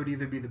drinking story would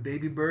either be the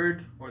Baby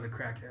Bird or the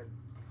Crackhead.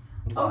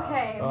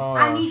 Okay, Oh,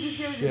 I need to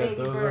hear the shit, baby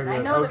those bird. are I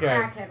good. know Okay. the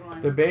crackhead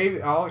one. The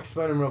baby, I'll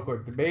explain them real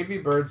quick. The baby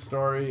bird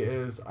story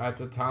is at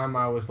the time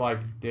I was like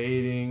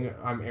dating,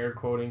 I'm air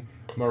quoting,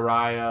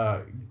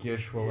 Mariah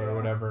Gishwell or Yeah.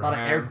 whatever. A lot of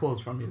air and- quotes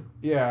from you.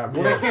 Yeah,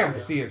 well, Yeah. they can't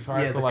see it, so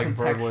I have to the like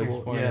verbally contextual-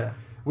 explain yeah. it.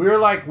 We were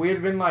like, we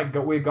had been like,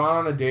 we had gone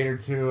on a date or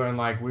two, and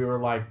like, we were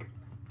like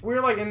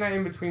in that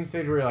in between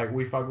stage where like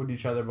we fuck with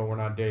each other, but we're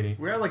not dating.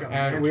 We're at like a And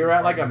mansion we were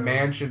at like a party, though.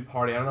 mansion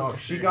party. I don't know. That's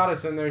She sick. got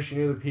us in there. She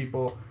knew the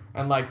people.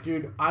 And like,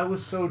 dude, I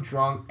was so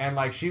drunk, and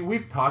like,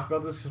 we've talked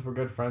about this because we're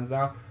good friends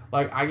now.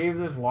 Like, I gave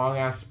this long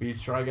ass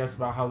speech to her, I guess,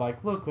 about how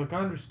like, look, I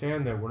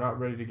understand that we're not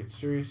ready to get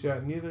serious yet,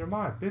 and neither am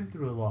I. I've been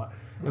through a lot,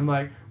 and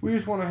like, we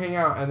just want to hang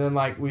out. And then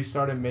like, we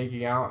started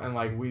making out, and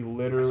like, we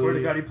literally. I swear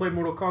to God, you played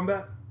Mortal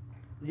Kombat.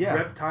 Yeah.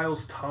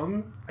 Reptile's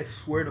tongue. I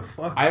swear to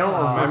fuck. I don't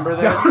remember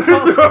this,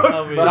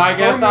 But but I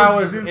guess I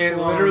was. this It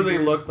long, literally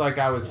dude. looked like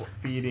I was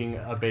feeding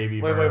a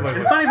baby Wait, bird. wait,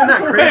 It's not even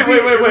that crazy. Wait,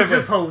 It was wait.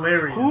 just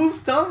hilarious.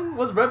 Whose tongue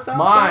was Reptile's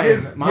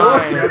Mine, tongue?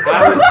 mine. Yours.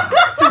 I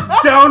was.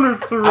 Just down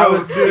her throat. I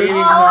was dude. feeding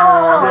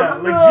Yeah, her.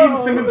 like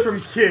Gene Simmons from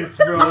Kiss,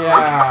 bro.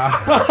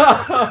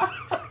 Yeah.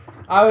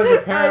 I was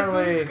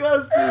apparently.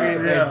 That's disgusting.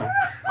 Thank Yeah. you.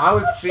 I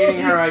was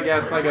feeding her, I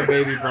guess, like a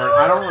baby bird.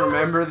 I don't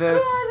remember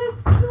this,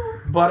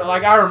 but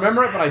like I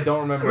remember it, but I don't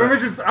I remember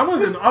remember it. just, I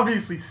wasn't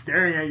obviously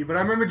staring at you, but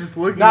I remember just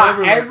looking Nah,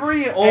 over.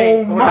 every. like,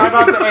 Hey, we're my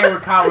talking about the. Hey, we're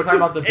talking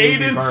about the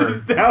baby 8 inches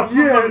bird. down from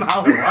Yes. the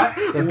mouth.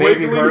 What? The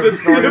baby Wiggling bird the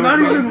story. tip. not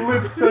even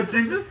lips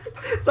touching. Just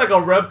It's like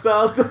a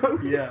reptile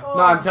tongue. yeah. No,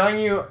 I'm telling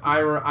you,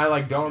 I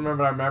like don't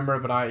remember. I remember,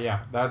 but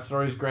that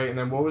story's great. And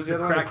then what was the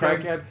other one? The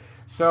crackhead? crackhead.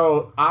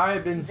 So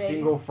I've been Vegas.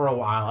 single for a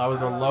while. I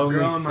was a lonely,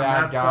 Girl in my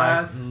sad math guy.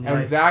 class, And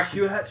like, Zach, she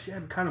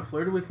had kind of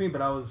flirted with me,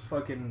 but I was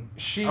fucking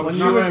she I was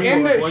she not was ready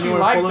into. for it. When She you were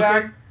liked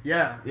Fullerton? Zach,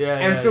 yeah. Yeah,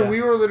 and so we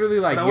were literally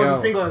like, But I wasn't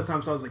yo. single at the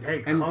time, so I was like,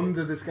 hey, And- come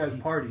to this guy's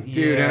party.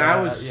 Dude, and I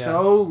was Yeah.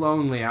 so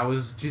lonely. I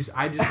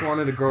just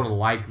wanted a girl to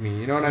like me.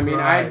 You know what I mean?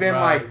 I had been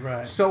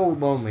Right. so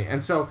lonely.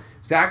 And so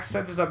Zach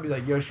sets us up. He's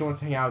like, yo, she wants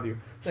to hang out with you.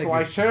 Thank So you.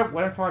 I straight up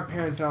went up to my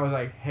parents and I was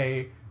like,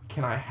 hey,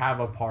 can I have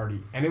a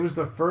party? And it was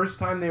the first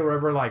time they were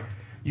ever like,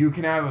 you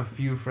can have a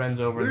few friends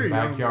over We in were the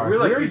young, backyard. we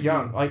were, like, we were 18.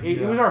 young. Like, it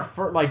Yeah. was our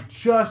first, like,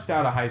 just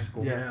out of high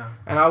school. Yeah.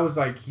 And I was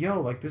like,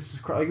 yo, like, this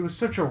is like, it was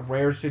such a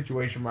rare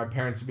situation for my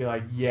parents to be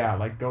like, yeah,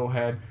 like, go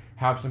ahead,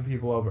 have some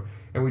people over.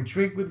 And we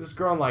drink with this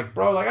girl, and like,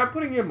 bro, like, I'm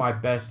putting in my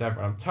best effort.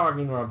 I'm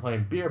talking to her, I'm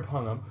playing beer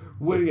pong, I'm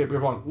winning at beer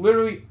pong.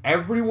 Literally,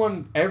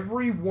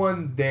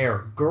 everyone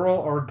there, girl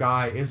or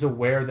guy, is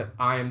aware that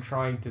I am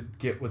trying to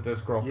get with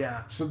this girl.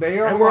 Yeah. So they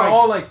are And we're like,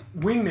 all like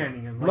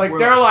wingmanning him. like we're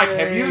they're like, have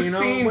hey, you know,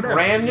 seen whatever.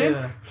 Brandon?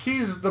 Yeah.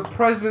 He's the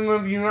president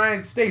of the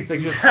United States.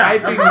 Like, just Yeah.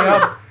 hyping me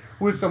up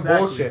with some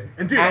Exactly. bullshit.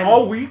 And dude, And-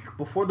 all week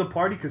before the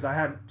party, because I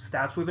had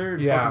stats with her in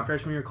Yeah. fucking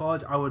freshman year of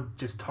college, I would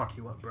just talk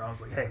you up, bro. I was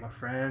like, hey, my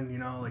friend, you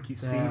know, like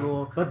he's Yeah.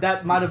 single, But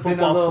that might have been a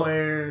football little.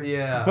 player.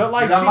 Yeah. But,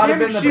 like, that she might have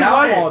didn't- been the she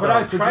downfall, was- But though.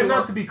 I Could tried you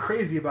not to be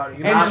crazy about it.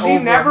 You know? And Not she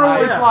over never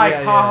hype. was Yeah. like,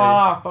 Yeah, ha yeah,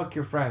 ha ha, fuck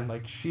your friend.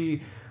 Like,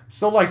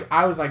 so like,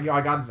 I was like, yo,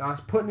 I got this. I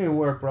was putting in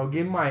work, bro.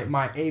 Give me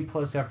my A+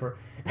 effort.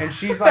 And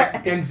she's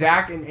like, and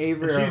Zach and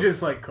Avery. And she's are-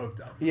 just like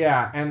coked up.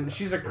 yeah, and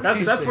she's a.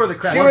 That's where the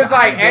crack. She was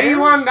like, there?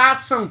 anyone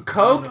got some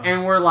coke? no.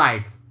 And we're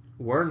like,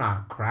 we're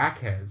not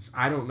crackheads.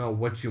 I don't know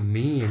what you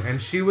mean.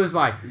 And she was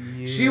like,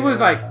 she was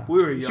Yeah. like,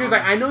 we were young. she was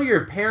like, I know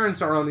your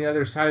parents are on the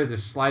other side of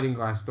this sliding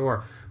glass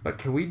door, but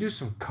can we do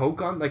some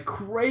coke on like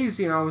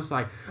crazy? And I was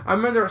like, I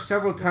remember there were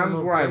several times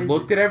little where I crazy.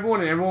 looked at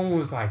everyone and everyone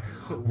was like,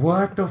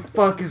 what the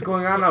fuck is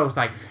going on? And I was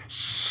like,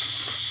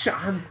 shh,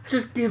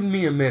 just give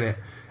me a minute.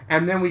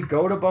 And then we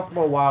go to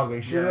Buffalo Wild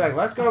Wings. She'd be Yeah. like,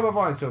 let's go to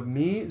Buffalo Wild Wings. So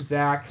me,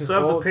 Zach, his So I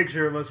have the old,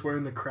 picture of us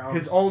wearing the crowd.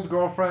 his old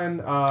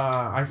girlfriend,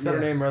 I said her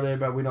Yeah. name earlier,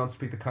 but we don't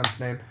speak the cunt's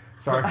name.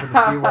 Sorry for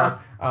the C word.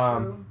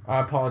 True. I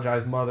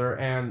apologize, mother,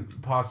 and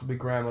possibly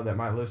grandma that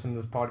might listen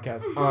to this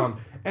podcast.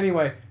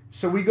 Anyway,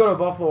 so we go to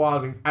Buffalo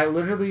Wild Wings. I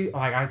literally,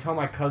 like, I tell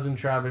my cousin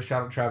Travis,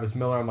 shout out Travis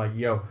Miller, I'm like,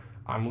 yo,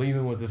 I'm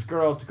leaving with this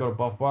girl to go to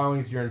Buffalo Wild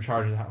Wings. You're in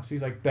charge of the house.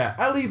 He's like, bet.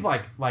 I leave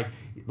like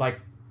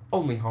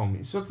only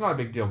homies, so it's not a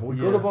big deal. But we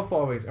go to Yeah. Buffalo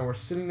Wild Wings, and we're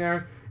sitting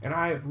there, and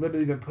I have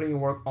literally been putting in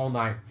work all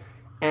night.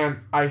 And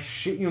I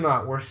shit you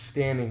not, we're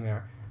standing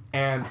there,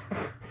 and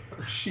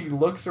she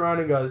looks around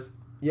and goes,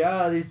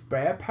 yeah, these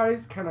Brea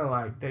parties kind of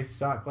like, they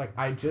suck. Like,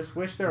 I just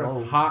wish there was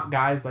Whoa. hot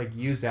guys like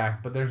you,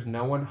 Zach, but there's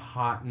no one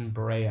hot in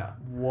Brea.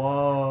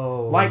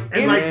 Whoa. Like,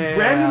 and like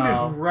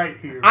Brandon is right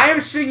here. I am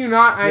shitting you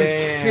not, I'm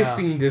Damn.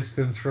 kissing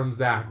distance from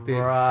Zach, dude.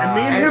 and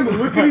me and And- him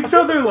look at each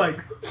other like,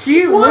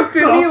 He what looked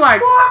at the me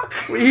like, fuck?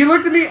 he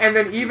looked at me, and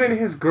then even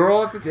his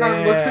girl at the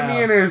time looks at me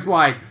Damn. and is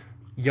like,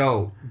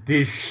 yo,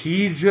 did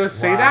she just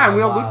say Wow, that? And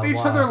we all wow, looked at each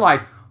wow. other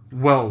like,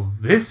 well,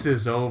 this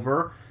is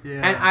over. yeah.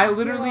 And I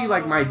literally,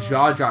 like, my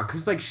jaw dropped.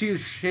 Because, like, she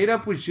straight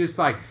up was just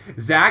like,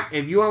 Zach,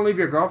 if you want to leave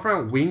your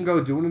girlfriend, we can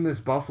go do it in this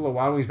Buffalo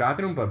Wild Wings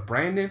bathroom. But,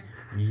 Brandon,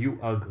 you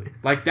ugly.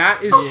 Like,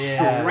 that is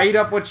Yeah. straight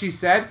up what she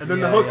said. And then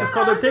Yeah, the hostess yeah.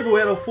 called our table. We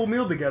had a full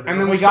meal together. And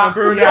then we Almost got-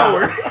 for an yeah.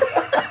 hour.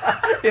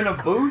 in a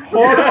booth.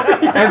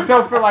 And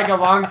so for like a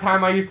long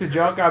time, I used to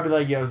joke. I'd be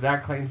like, "Yo,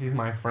 Zach claims he's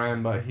my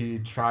friend, but he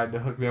tried to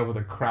hook me up with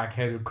a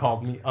crackhead who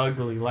called me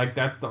ugly. Like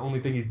that's the only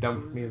thing he's done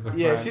for me as a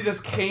friend." Yeah, she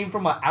just came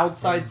from an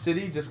outside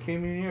city, just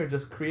came in here and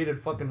just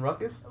created fucking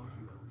ruckus.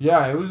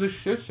 Yeah, it was a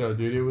shit show,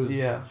 dude. It was.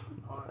 Yeah,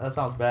 that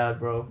sounds bad,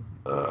 bro.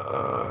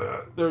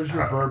 There's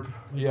your burp.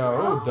 Yeah.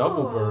 Oh,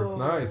 double burp.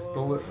 Nice. That's a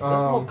little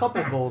Um,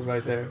 couple goals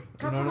right there.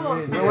 You know what I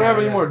mean? do we have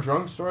any more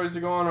drunk stories to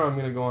go on, or I'm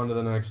gonna go on to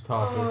the next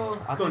topic?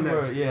 I go think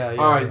next. yeah.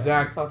 All right, yeah.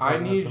 Zach. Talk about I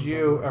that need sometime.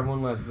 you.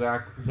 Everyone, let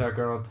Zach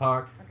Arnold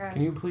talk. Okay.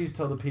 Can you please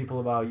tell the people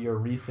about your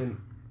recent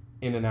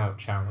In-N-Out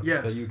challenge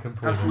Yes, that you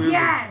completed. absolutely.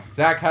 Yes.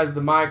 Zach has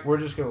the mic. We're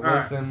just gonna All right.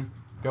 listen.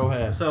 Go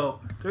ahead. So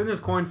during this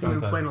quarantine, Don't we've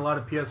been touch playing it. a lot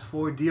of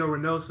PS4. Dio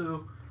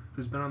Reynoso,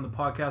 who's been on the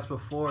podcast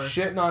before,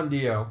 Shitting on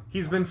Dio.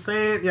 he's been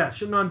saying,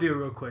 shitting on Dio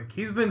real quick.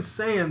 He's been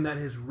saying that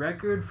his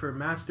record for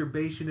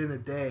masturbation in a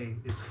day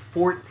is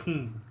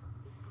 14.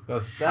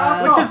 That's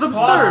Which is absurd,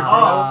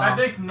 bro. That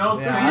makes no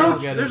Yeah, sense. I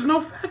don't get it. There's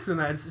no facts in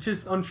that. It's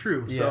just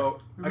untrue. Yeah. So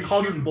I We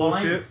call this shooting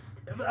bullshit. blanks.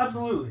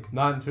 Absolutely.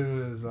 not into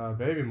his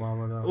baby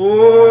mama though.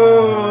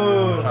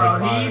 Ooh. Shots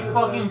Bro, he fired.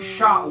 fucking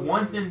shot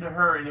once into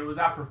her, and it was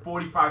after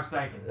 45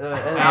 seconds. And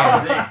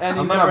That was it. he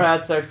I'm never gonna-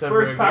 had sex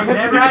ever First time. again.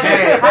 Never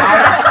had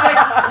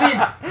sex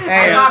since.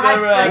 Hey, I've not had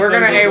never had sex We're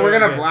gonna Sex hey, is we're gonna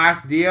very good.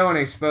 blast Dio and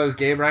expose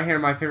Gabe right here.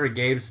 My favorite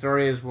Gabe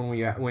story is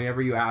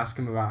whenever you ask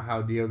him about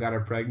how Dio got her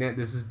pregnant.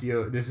 This is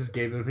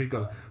Gabe, and he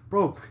goes,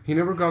 "Bro, he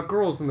never got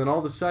girls, and then all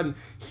of a sudden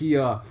he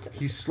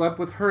slept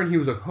with her, and he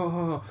was like,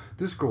 oh,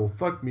 this girl will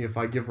fuck me if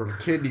I give her a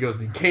kid." And he goes,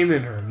 and he came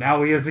in her, and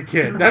now he has a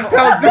kid. That's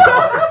how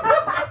Dio.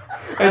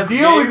 And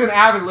Dio is an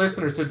avid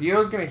listener, so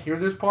Dio's gonna hear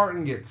this part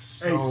and get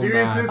so Hey,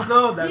 seriousness mad.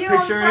 though, that Dio,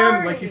 picture of I'm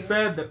him, like you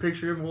sorry. said, that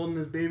picture of him holding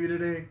his baby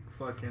today,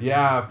 fucking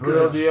Yeah, for good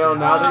real, Dio. shit.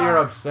 Now that you're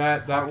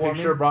upset, that Heartwarming.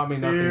 picture brought me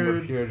nothing Dude.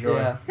 but pure joy.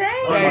 Yeah. Same.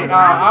 Hey, I'm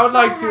I would so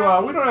like to.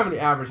 happy. We don't have any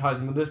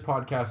advertisement. This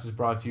podcast is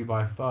brought to you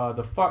by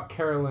the Fuck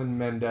Carolyn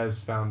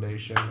Mendez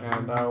Foundation,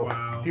 and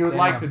Wow. if you would Damn,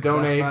 like to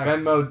donate, that's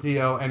facts. Venmo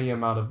Dio any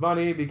amount of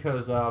money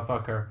because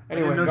fuck her. I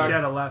Anyway, didn't know she back-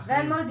 had a last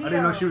name. Venmo I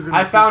didn't know she was in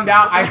I the found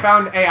system. out.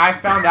 I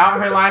found out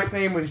her last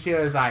name when she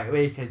was like,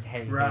 wait,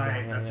 hey,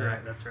 Right, that's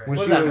right, that's right. When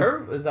Was she that was-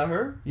 her? Is that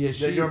her? Yeah, That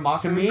she. you're To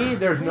mocking me,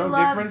 there's We no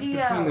love difference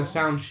Dio. between the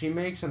sound she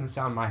makes and the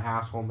sound my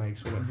asshole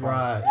makes when it farts.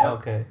 Right. Yep.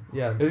 Okay.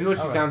 Yeah. This is what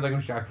she Alright. sounds like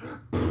when she's like,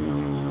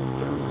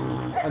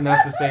 and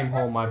that's the same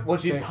hole my. When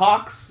she same-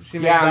 talks, she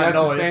makes Yeah, and that that's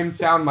noise. the same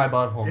sound my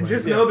butthole And makes.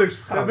 just Yeah. know there's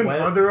Kinda 7 wet.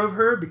 other of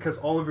her because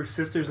all of her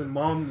sisters and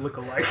mom look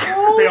alike.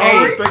 Oh they all Hey.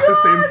 look like the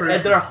same person.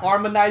 And they're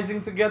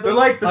harmonizing together. They're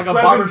like the a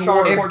Seven barbershop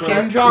Dwarfs. If quartet.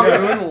 Kim Jong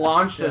Un Yeah.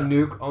 launched a Yeah.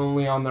 nuke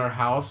only on their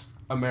house,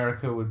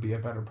 America would be a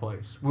better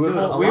place. We would, Dude,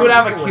 a we lot would of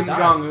have a people Kim would die.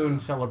 Jong Un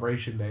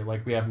celebration day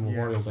like we have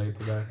Memorial Yes. Day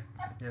today.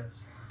 Yes.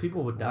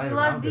 People would die We around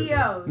love her, dude.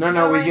 Dio. No,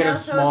 Dio we get a Reynoso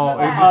is the small-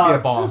 best. just be a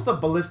ball. Just a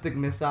ballistic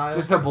missile.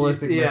 Just a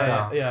ballistic yeah,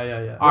 missile.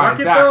 Yeah. All right,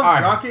 Rocket Zach, though, all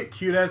right. Rocket,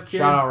 cute ass kid.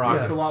 Shout out Rocket.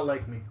 Looks a lot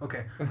like me.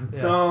 Okay, Yeah.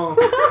 so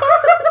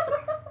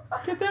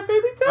Get that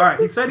baby tested. all right,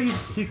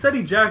 he said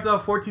he jacked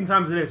off 14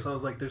 times a day. So I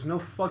was like, "There's no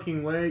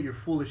fucking way, you're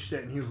full of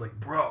shit." And he was like,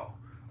 "Bro,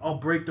 I'll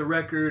break the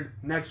record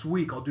next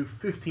week. I'll do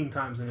 15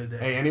 times in a day."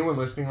 Hey, anyone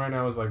listening right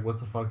now is like, what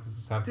the fuck does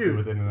this have to do Dude,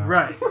 with In-N-Out?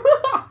 right?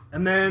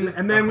 And then Just-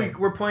 and then okay.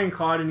 we're playing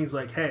COD, and he's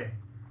like, "Hey,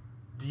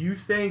 do you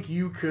think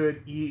you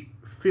could eat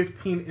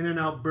 15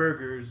 In-N-Out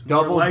burgers?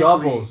 more Double likely-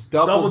 doubles.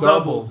 Double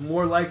doubles.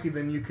 more likely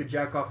than you could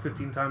jack off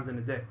 15 times in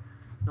a day?"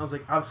 And I was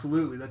like,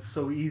 "Absolutely, that's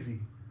so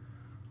easy."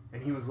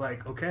 And he was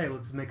like, "Okay,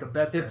 let's make a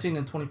bet. then. 15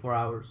 and 24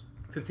 hours.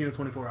 15 to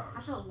 24 hours."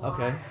 That's a lot.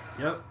 Okay.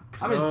 Yep.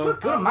 I mean, it's So a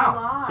good A amount.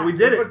 lot. So we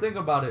did Never it. think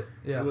about it.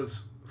 Yeah. It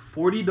was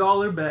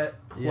 $40 bet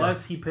Yeah.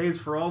 plus he pays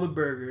for all the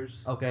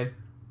burgers Okay.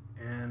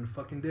 and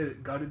fucking did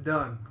it. Got it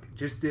done.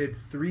 Just did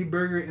 3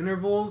 burger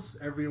intervals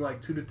every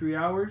like 2 to 3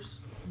 hours.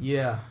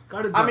 Yeah.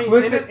 Got it I done. mean,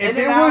 Listen, In- if it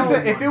In-N-Out- was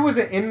if it was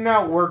an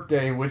In-N-Out work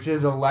day, which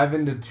is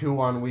 11 to 2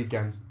 on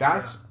weekends,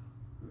 that's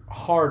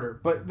harder.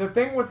 But the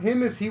thing with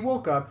him is he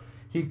woke up,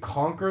 he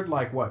conquered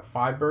like what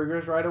 5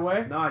 burgers right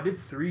away. no, I did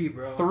 3,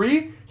 bro.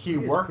 3, he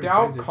Three is worked pretty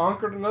out, crazy.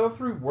 conquered another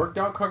 3, worked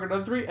out, conquered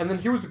another 3, and then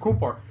here's the cool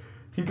part.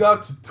 He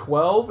got to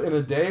 12 in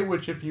a day,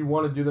 which if you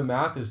want to do the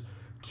math is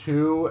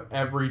 2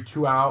 every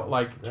 2 hour,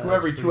 like 2 That's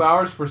every 2 pretty-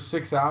 hours for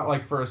 6 hour,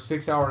 like for a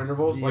 6-hour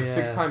intervals, like Yeah.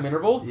 6-time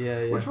intervals.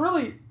 Yeah. Which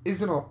really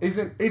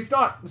isn't it's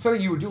not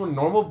something you would do in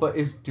normal, but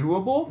is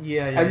doable.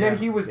 Yeah. And then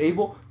he was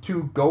able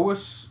to go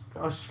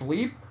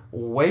asleep,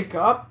 wake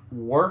up,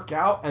 work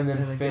out, and then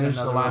And then get finish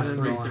the another last one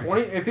 3. going.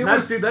 20. If it And that's,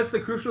 was dude, that's the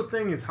crucial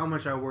thing is how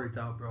much I worked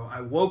out, bro.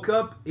 I woke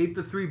up, ate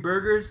the 3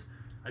 burgers,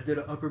 I did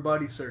an upper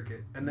body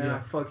circuit, and then Yeah. I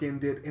fucking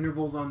did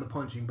intervals on the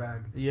punching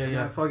bag. Yeah, and then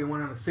yeah. I fucking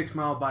went on a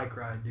 6-mile bike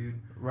ride, dude.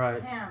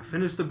 Right. Damn.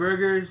 Finished the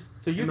burgers.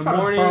 So you in the try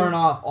morning, to burn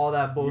off all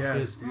that bullshit.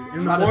 Yes, dude.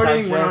 In Try the to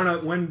morning,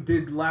 digest.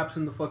 did laps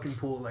in the fucking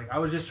pool. Like I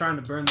was just trying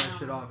to burn that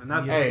shit off, and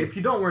that's Hey. if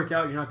you don't work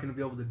out, you're not gonna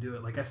be able to do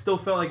it. Like I still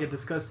felt like a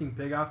disgusting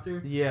pig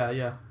after,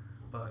 Yeah.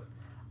 but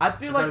I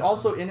feel I like gotta-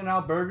 also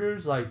In-N-Out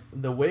burgers, like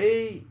the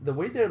way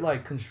they're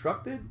like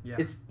constructed, Yeah.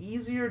 it's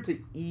easier to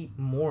eat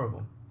more of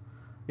them.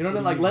 You know what I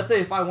mean? What do Like you let's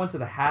say if I went to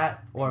the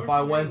Hat or if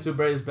I went to disagree.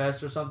 Bray's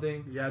Best or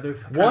something, yeah, they're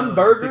one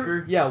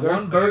burger, yeah, They're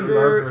one thin burger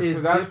burgers, is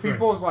 'cause that's different.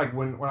 people's like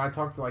when I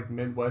talk to like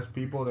Midwest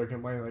people, they're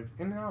complaining like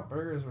In-N-Out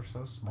burgers are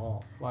so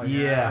small. Like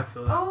Yeah. I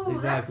feel that. Oh,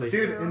 Exactly. that's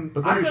Dude, true. and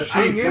But dude, they're the cheap.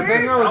 thing The is,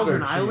 thing is Thousand they're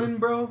cheap. Island,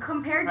 bro.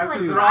 Compared to That's like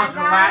because the Five Roger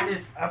Lat Guys,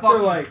 is After,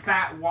 fucking like-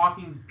 fat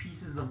walking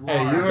pieces of Hey,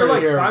 lard. you After,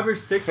 like, heard it 5 here. or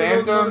 6 of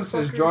those Phantoms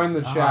has motherfuckers? joined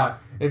the Uh-huh. chat.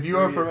 If you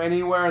There are he from is.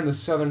 anywhere in the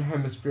southern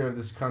hemisphere of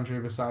this country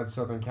besides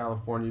Southern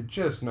California,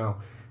 just know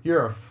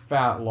you're a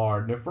fat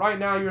lard. And if right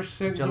now you're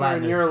sitting here and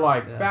Gelatinous. you're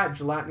like, Yeah. fat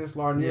gelatinous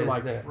lard, and you're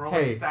like, Rolling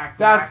hey, sacks of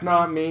that's acne.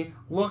 not me.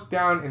 Look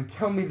down and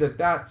tell me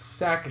that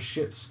sack of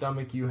shit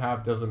stomach you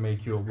have doesn't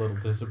make you a little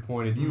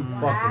disappointed. You Wow.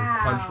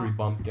 fucking country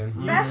bumpkin.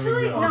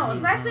 Especially Mm.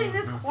 especially in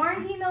this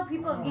quarantine though,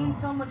 people have gained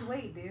so much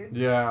weight, dude.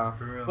 Yeah.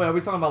 For real. Wait, are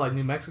we talking about like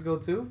New Mexico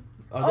too?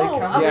 Are Oh,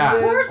 counting of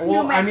this? course.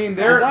 Well, New I mean, Mexico.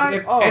 they're Is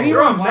if that- oh, They're on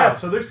anyone's meth,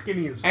 so they're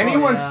skinny as fuck.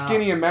 anyone's yeah.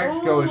 skinny in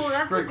Mexico is Oh,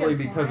 that's a strictly good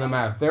because of point.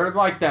 meth. They're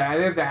like they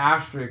have the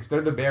asterisks. They're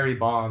the Barry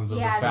Bonds of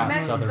Yeah, the fat New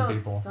Mexico Southern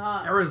people.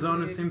 sucks,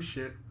 Arizona, dude. same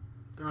shit.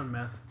 They're on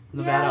meth.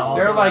 Nevada Yeah.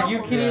 also. They're like,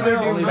 you can either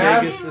do Only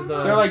meth. Vegas is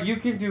the- They're like, you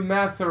can do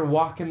meth or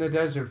walk in the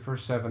desert for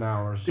 7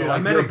 hours. So Dude, like,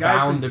 I met you're a guy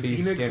bound from to be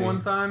Phoenix skinny. one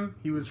time.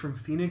 He was from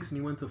Phoenix and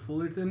he went to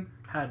Fullerton.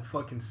 Had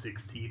fucking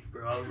 6 teeth,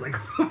 bro. I was like,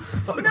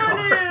 fuck No.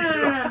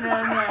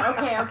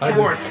 Okay. I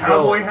wore a just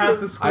cowboy spilled- hat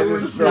to school I and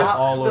just shit. spilled Not-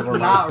 all just over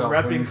not myself.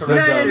 when repping you said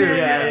correctly. that.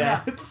 No.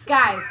 Yeah.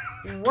 Guys,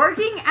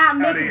 working at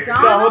Outta here.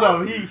 McDonald's. No, hold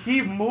on.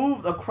 He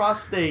moved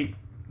across state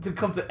to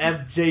come to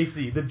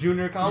FJC, the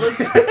junior college.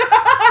 He said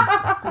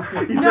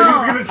he was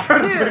gonna try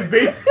to play dude.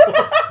 baseball.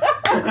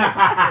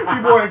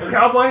 He wore a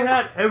cowboy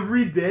hat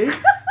every day.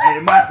 Hey,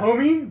 my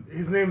homie,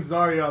 his name's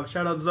Zaryob.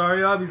 Shout out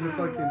Zaryob. He's a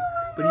fucking.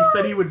 But he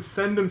said he would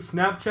send him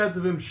Snapchats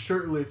of him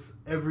shirtless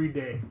every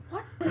day.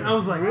 What? And I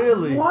was like,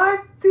 Really?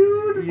 What,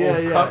 dude? Yeah,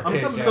 Old yeah. I'm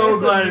cupcake. so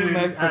It's a glad I New didn't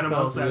Mexico add him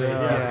on thing, Snapchat.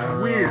 yeah.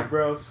 It's weird,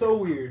 bro. So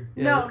weird.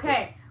 Yeah, No, that's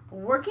okay.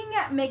 Working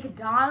at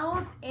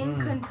McDonald's in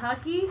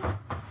Kentucky,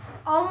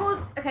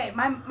 almost okay.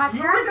 My You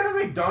worked at parents. a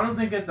McDonald's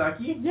in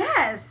Kentucky?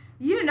 Yes,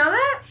 you didn't know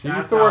that? She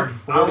used to work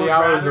I would 40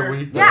 hours rather- a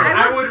week. Yeah, though.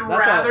 I I would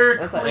That's rather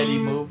a Eddie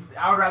clean. move.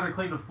 I would rather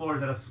clean the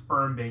floors at a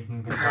sperm bank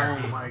in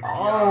Kentucky. Oh my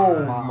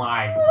Oh god.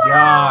 my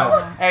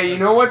god. Hey, you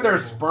know what their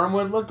sperm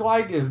would look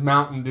like? Is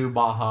Mountain Dew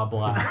Baja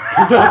Blast.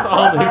 Because that's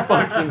all they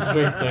fucking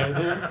drink there,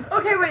 dude.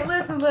 Okay, wait,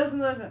 listen.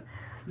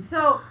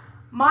 So,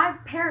 my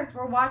parents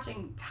were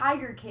watching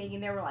Tiger King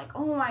and they were like,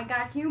 oh my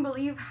god, can you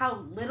believe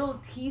how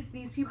little teeth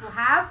these people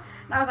have?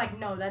 And I was like,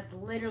 no, that's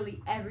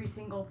literally every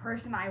single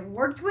person I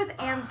worked with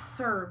and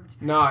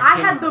served. No, I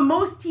had the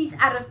most teeth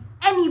out of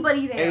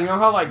anybody there. And you know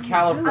how like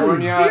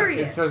California, I'm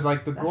serious. it says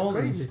like the That's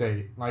Golden crazy.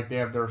 State, like they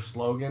have their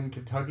slogan.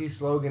 Kentucky's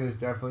slogan is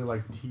definitely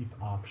like teeth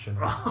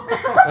optional.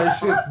 That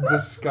shit's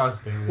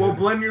disgusting. Dude. Well,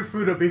 blend your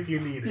food up if you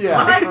need it.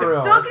 Yeah. Like, for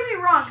real. don't get me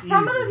wrong.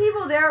 Some of the Jesus.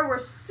 people there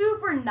were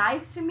super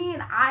nice to me,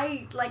 and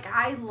I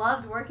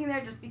loved working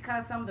there just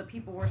because some of the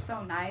people were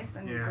so nice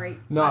and Yeah. great.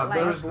 No, But, like,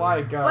 there's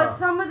like but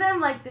some of them,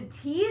 like the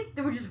teeth,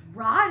 they were just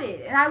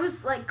rotted, and I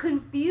was like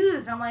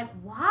confused. I'm like,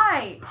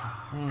 why?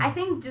 I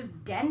think just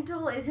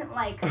dental isn't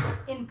like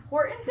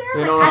important there.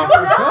 They Like, don't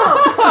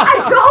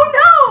I don't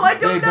know. I they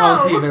don't know.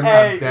 don't even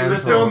Hey, have dental. They're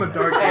still in the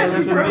dark. Hey,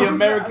 listen, Bro. the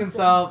American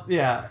South,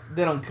 yeah,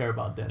 they don't care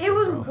about that. It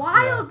was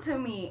wild to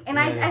me, and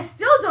Yeah. I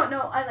still don't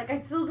know.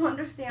 I still don't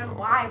understand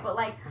why. But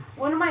like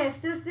one of my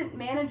assistant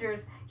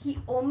managers, he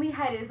only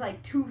had his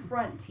like 2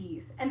 front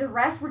teeth, and the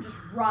rest were just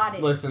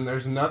rotted. Listen,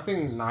 there's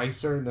nothing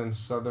nicer than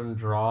Southern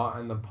drawl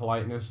and the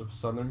politeness of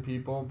Southern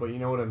people, but you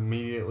know what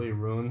immediately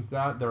ruins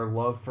that? Their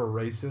love for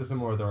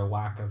racism or their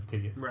lack of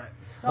teeth. Right.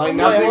 So Like Wait,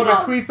 nothing hold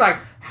but on. tweets like,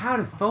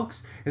 howdy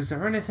folks, is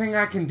there anything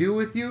I can do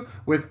with you?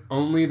 With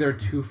only their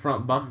 2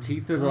 front buck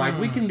teeth. They're like,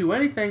 we can do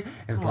anything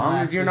as Oh, long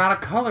as you're nasty.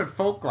 not a colored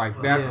folk.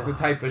 Like, that's Yeah. the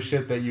type of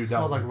shit that you don't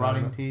Smells like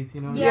rotting teeth, you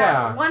know?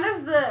 Yeah, Yeah. one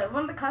of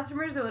the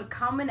customers that would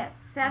come in at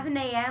 7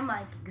 a.m.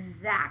 like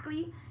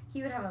exactly,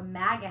 he would have a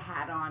MAGA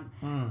hat on,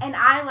 and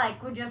I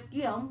like would just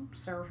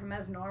serve him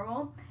as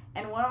normal.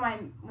 And one of my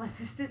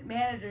assistant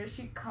managers,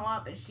 she'd come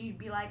up and she'd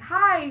be like,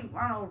 "Hi, I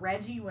don't know,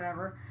 Reggie,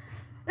 whatever,"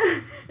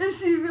 and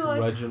she'd be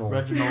like, Reginald.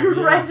 Reginald.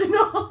 Yeah.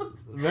 Reginald.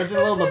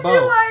 Reginald she'd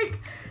LeBeau.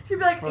 She'd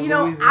be like, From I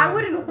Louisiana.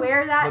 wouldn't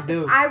wear that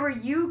Ledoux. if I were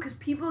you, because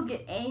people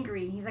get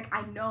angry. And he's like,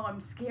 I know,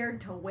 I'm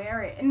scared to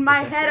wear it. In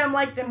my head, I'm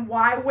like, then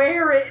why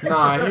wear it?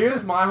 Nah,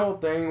 here's my whole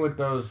thing with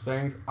those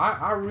things.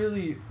 I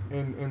really,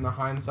 in the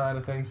hindsight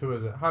of things, who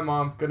is it? Hi,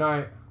 Mom. Good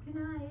night.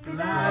 Good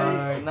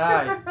night.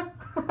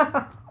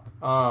 Night.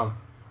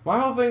 My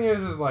whole thing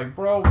is like,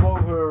 bro,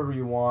 vote whoever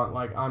you want.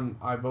 Like,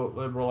 I vote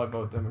liberal, I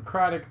vote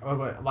Democratic.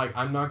 But like,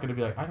 I'm not gonna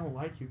be like, I don't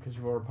like you because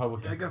you're a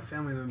Republican. Yeah, I got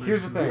family members.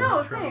 Here's the who thing. vote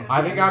No, Trump. same.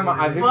 I think I'm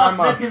Fuck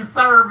the a.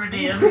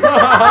 conservatives.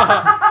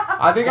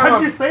 I think Why'd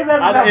I'm you a. say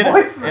that in that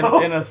voice,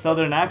 though? in a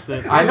southern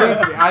accent.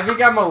 I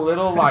think I'm a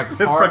little like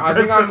hard. I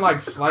think I'm like I'm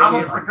slightly.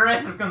 a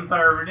progressive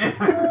conservative.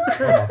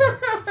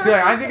 See,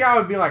 like, I think I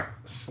would be like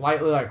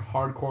slightly like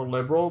hardcore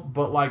liberal,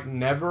 but like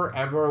never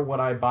ever would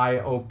I buy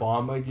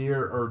Obama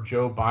gear or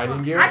Joe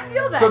Biden gear. I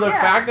feel that, So the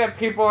yeah. fact that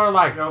people are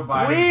like, Joe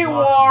Biden's we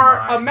lost his wore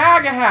mind. a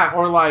MAGA hat,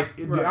 or like,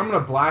 dude, Right. I'm gonna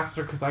blast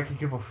her because I could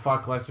give a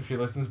fuck less if she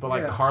listens, but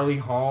like Yeah. Carly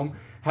Holm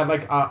had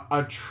like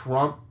a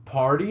Trump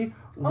party.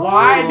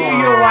 Why do you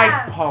yeah.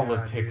 like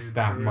politics dude,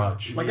 that for real.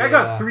 much? Like, I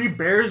got 3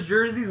 Bears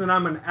jerseys, and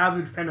I'm an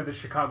avid fan of the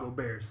Chicago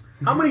Bears.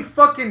 How many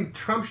fucking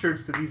Trump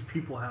shirts do these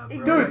people have, bro?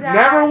 Dude, Exactly.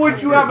 never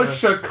would you have a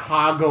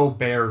Chicago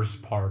Bears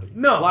party.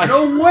 No, Like-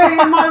 no way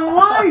in my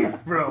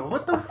life, bro.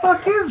 What the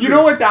fuck is this? You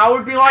know what that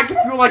would be like if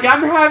you were like,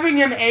 I'm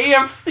having an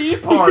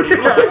AFC party.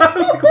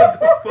 what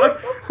the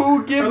fuck?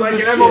 Who gives like a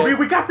in shit? MLB,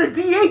 we got the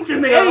DH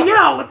in the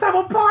AL. Let's have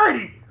a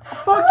party.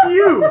 Fuck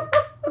you.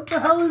 What the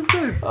hell is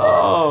this?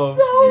 Oh,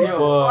 So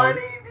fuck.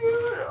 funny,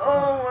 dude.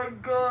 Oh my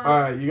god.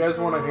 All right, you guys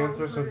want to So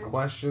answer some funny.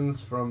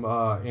 questions from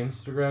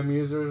Instagram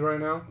users right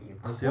now?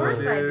 Of course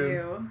I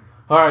do.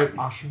 All right,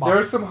 Ashma.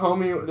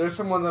 there's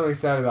some ones I'm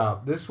excited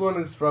about. This one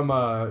is from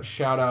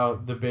shout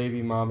out the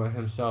baby mama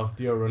himself,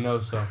 Dio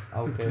Reynoso.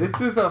 Okay. This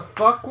is a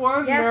fuck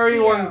one, Yes, marry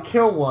Dio. one,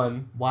 kill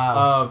one Wow.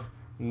 of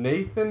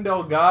Nathan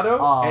Delgado,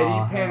 Aw,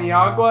 Eddie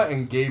Paniagua,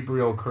 and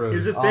Gabriel Cruz.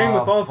 Here's the thing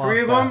with all fuck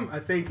three of that. them, I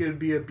think it would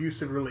be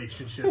abusive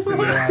relationships in,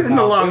 Yeah, in the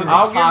no, long it would run.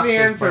 I'll give the toxic,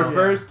 answer bro.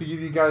 first to give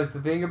you guys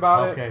to think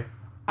about it. Okay.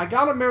 I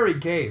gotta marry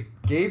Gabe.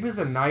 Gabe is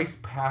a nice,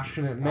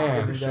 passionate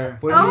man. For sure.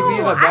 Would he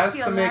be the I best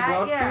feel to make that,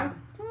 love yeah. to?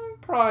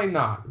 Probably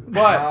not.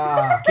 But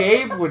Ah.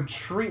 Gabe would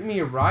treat me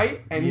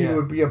right, and he Yeah.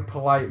 would be a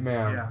polite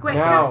man. Yeah. Wait,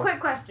 Now,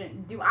 quick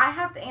question. Do I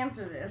have to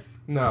answer this?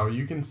 no,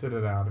 you can sit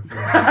it out if you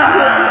want.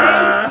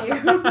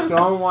 Thank you.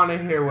 Don't want to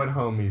hear what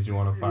homies you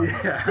want to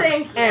fuck. Yeah.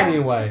 Thank you.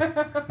 Anyway,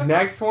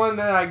 next one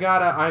that I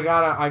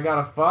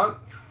gotta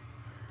fuck.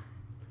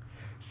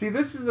 See,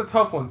 this is the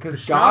tough one The because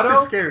shop is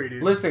Gatto. scary,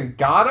 dude. Listen,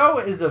 Gatto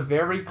is a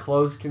very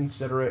close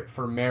considerate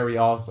for Mary.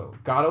 Also,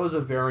 Gatto is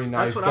a very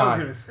nice That's what I was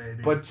guy, gonna say,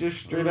 dude. but just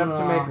straight up to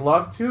No. make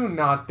love to,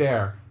 not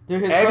there.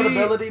 Dude, his Eddie,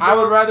 credibility, I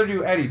bro. would rather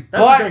do Eddie,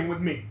 that's but the thing with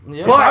me.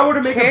 Yeah. If I were to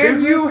but make a can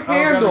business, you I would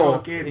rather handle go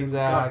Gabe than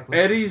Exactly.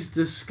 Eddie's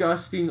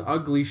disgusting,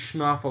 ugly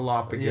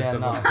schnoffalopagus? Yeah,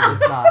 of no, a-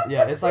 it's not.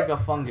 Yeah, it's like a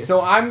fungus.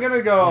 So I'm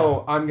gonna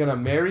go. I'm gonna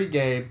marry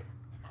Gabe,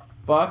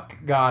 fuck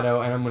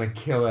Gatto, and I'm gonna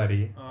kill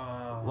Eddie.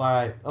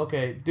 Alright,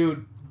 okay,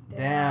 dude.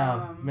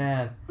 Damn, Damn.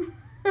 man.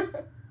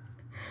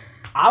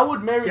 I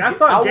would marry. See, I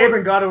thought Gabe would-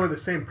 and Gatto were the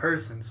same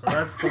person, so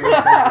that's the one thing.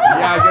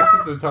 Yeah, I guess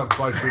it's a tough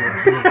question.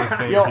 with two of the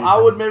same Yo, people.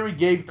 I would marry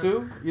Gabe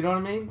too. You know what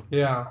I mean?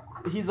 Yeah.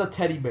 He's a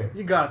teddy bear.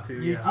 You got to.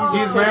 You- Yeah. he's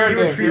He's a very teddy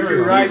bear. good. treat you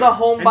He's right. He's a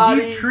homebody.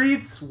 And he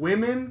treats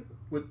women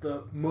with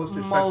the most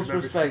respect Most I've ever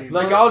respect. seen.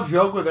 Like I'll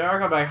joke with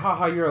Eric. I'm like,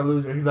 haha, you're a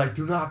loser. He'd be like,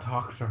 do not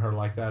talk to her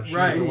like that. She's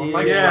Right. the one. I'm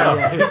like, Yeah. shut up.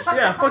 Yeah. bitch.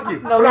 Yeah, fuck you.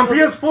 No, but on no,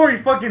 PS4, he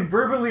fucking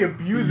verbally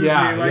abuses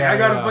Yeah, me. Like, yeah, I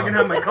gotta yeah. fucking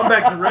have my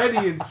comebacks ready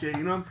and shit.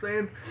 You know what I'm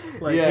saying?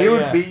 Like, Yeah. He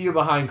would beat you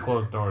behind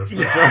closed doors. For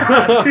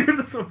yeah, sure. dude,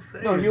 that's what I'm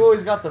saying. No, he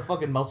always got the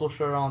fucking muscle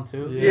shirt on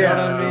too. Yeah. You know what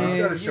I he's mean?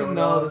 gotta show You it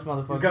know off. this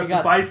motherfucker. He's got He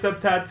the bicep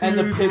tattoos. and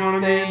the pit you know what I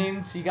mean?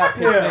 stains. He got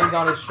pit Yeah. stains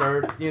on his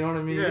shirt. You know what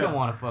I mean? Yeah. You don't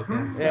want to fuck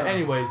him. Yeah. Yeah.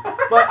 Anyways,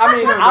 but I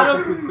mean, Yeah, out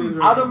that's the pit stains of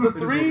right out of now.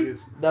 the It is what three, it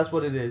is. that's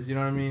what it is. You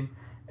know what I mean?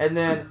 And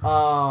then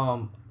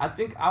I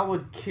think I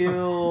would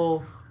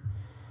kill.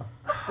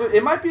 Dude,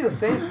 it might be the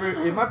same for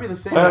it might be the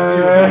same as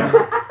you,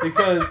 man,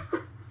 because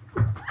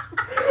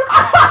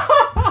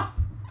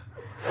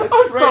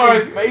I'm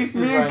sorry. faces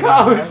Me and right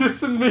Kyle now, is man.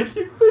 just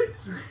making faces.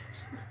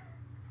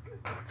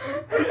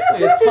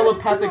 Like a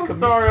telepathic. I'm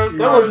sorry. I'm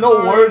There sorry, was no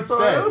I'm words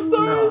sorry, said. I'm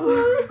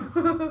sorry.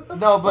 I'm sorry.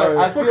 No, but I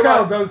That's what feel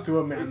Kyle like does to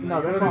a man. no,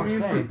 you that's know what I I'm mean?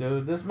 saying,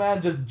 dude. This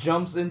man just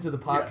jumps into the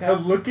Yeah, podcast. he'll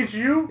look at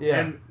you Yeah.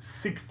 and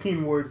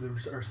 16 words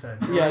are said.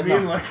 You know Yeah, what I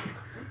mean? no. Like,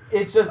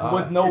 It's just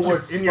with no it's words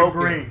just in spoken. your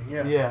brain.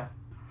 Yeah. Yeah.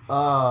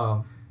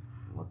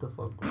 What the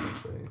fuck was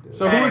I saying, dude?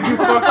 So who would you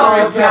fuck Oh,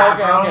 right okay, now?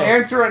 okay, okay.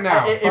 Answer it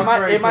now. It Fuck might,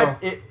 right it now.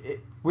 might,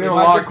 We it have a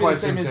might lot just of be the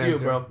same questions as to you,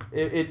 answer. bro.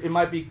 It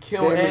might be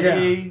kill Same as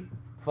Eddie.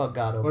 Fuck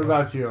Gatto. What bro.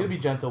 about you? He'll be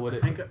gentle with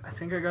it. I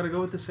think I gotta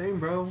go with the same,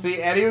 bro. See,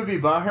 Eddie would be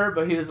butthurt,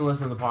 but he doesn't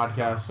listen to the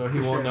podcast, so he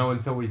For won't sure. know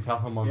until we tell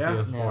him on Yeah.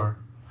 PS4. Yeah.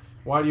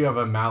 Why do you have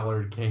a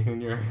Mallard King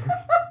in your hand?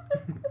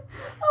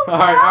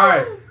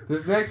 Alright.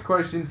 This next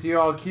question to you,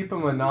 I'll keep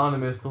him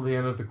anonymous till the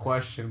end of the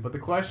question. But the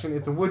question,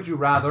 it's a would you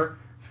rather,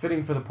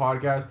 fitting for the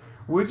podcast.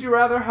 Would you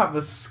rather have a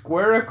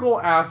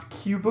squarical ass,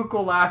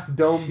 cubicle ass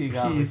dome She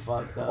got me piece,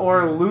 fucked up,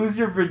 or man. lose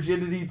your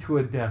virginity to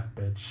a deaf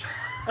bitch?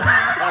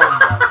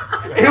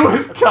 Oh It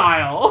was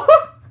Kyle.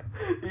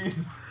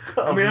 He's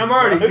I mean, I'm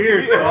already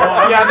here, so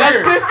I'm Yeah,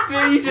 that's here. just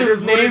you It just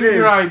is what named it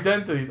your is.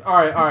 identities. All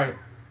right.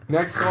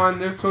 Next one.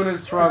 This one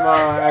is from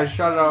I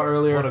shouted out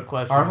earlier. What a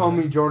question, Our man.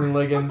 homie Jordan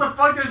What Liggins. the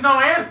fuck? There's no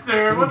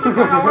answer. What the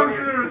fuck? I want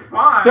you to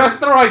respond. That's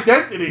their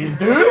identities,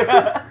 dude.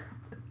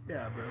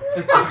 Yeah, bro.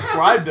 just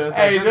described us.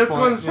 Hey, at this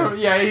point. one's from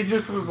he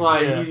just was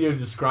like Yeah. he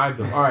described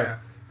them. All right, Yeah.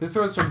 this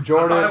one's from I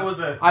Jordan. thought it was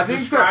a I think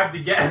describe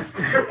the guest.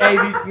 Hey,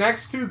 these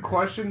next two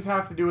questions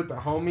have to do with the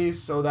homies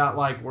so that,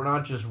 like, we're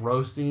not just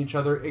roasting each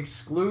other.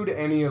 Exclude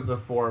any of the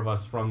four of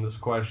us from this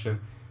question.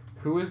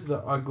 Who is the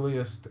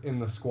ugliest in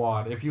the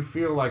squad? If you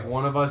feel like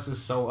one of us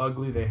is so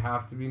ugly they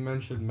have to be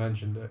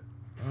mentioned it.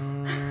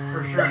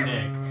 For sure,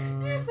 Nick.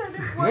 You said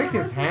if one Nick of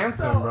is us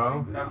handsome, so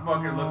bro. That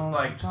fucker looks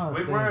like God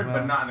damn, Squidward, but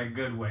man. not in a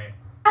good way.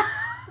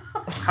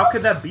 How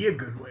could that be a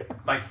good way?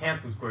 Like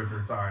handsome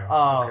Squidward, sorry.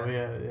 Oh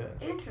Okay.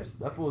 yeah.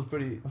 Interesting. That fool was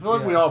pretty. I feel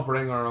like we yeah. all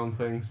bring our own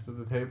things to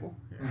the table.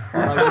 Like,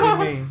 what do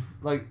you mean?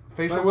 Like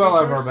facial Like, we all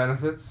have our features?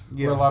 benefits.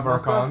 Yeah, We'll have our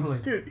most cons.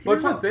 definitely. Dude, But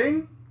here's the talk-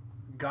 thing.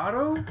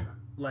 Gatto,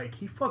 like,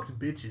 he fucks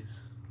bitches.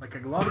 Like,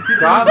 a lot of people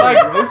God, just,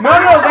 like, roast no,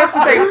 him. that's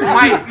the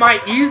thing.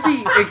 My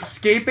easy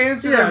escape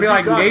answer Yeah, would be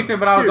like dude, Nathan,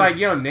 but I was dude. like,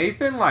 yo,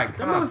 Nathan, like,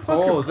 That kind of motherfucker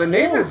pulls. And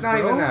Nathan's pulls, not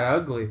even bro. that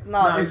ugly.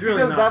 Nah, Nah, it's he's really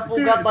because not. that fool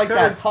Dude, got it's like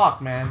that 'cause-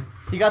 talk, man.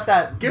 He got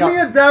that. Give me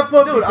a dap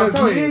up, Dude, I'm because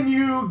telling me you. and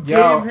you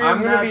Yo, gave him I'm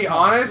gonna that be time.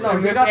 honest, No, and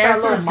he this got that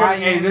answer's little gonna,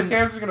 Mayan- this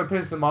answer's gonna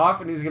piss him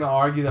off, and he's gonna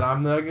argue that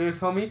I'm the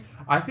ugliest homie.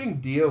 I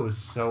think Dio is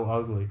so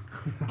ugly.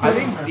 I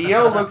think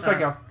Dio looks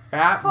like a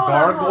fat Hold up,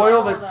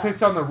 gargoyle hold that up.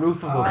 sits on the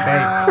roof of a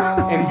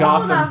bank in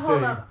Gotham City.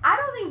 Hold up. I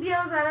don't think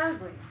Dio's that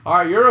ugly. All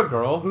right, you're a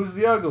girl. Who's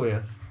the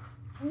ugliest?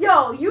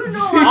 Yo, you know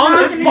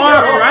On the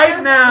spot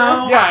right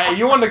now. Yeah,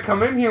 you want to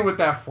come in here with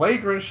that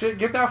flagrant shit?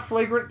 Get that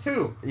flagrant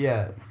too.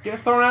 Yeah.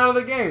 Get thrown out of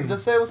the game.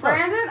 Just say what's up.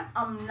 Brandon,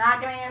 I'm not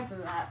gonna answer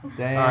that.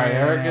 Damn. All right,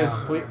 Erica's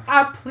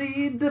I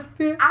plead the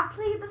fifth. I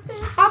plead the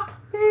fifth. I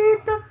plead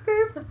the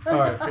fifth. All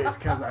right,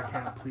 Because I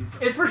can't plead.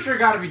 It's for sure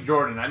got to be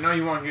Jordan. I know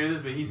you won't hear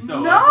this, but he's so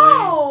ugly.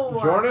 No.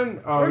 Jordan.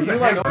 Oh, Jordan's you a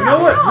like? handsome- You know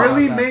what No.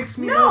 really No. makes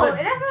me No, know it has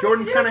that nothing to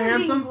Jordan's do kind of with being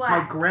handsome?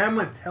 black. My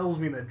grandma tells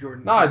me that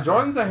Jordan's Nah, handsome.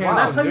 Jordan's a handsome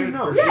That's how you dude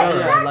know. for Yeah, sure.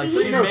 exactly. like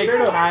He she knows makes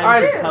straight up. time All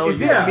right, to tell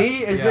is you. it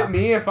me? Is Yeah. it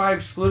me if I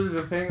excluded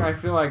the thing? I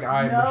feel like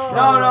I'm. No.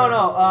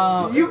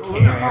 No. You we're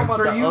can't talking about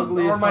answer. the You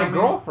ugliest or my homie.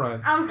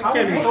 girlfriend. I'm How sorry.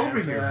 is this Can't over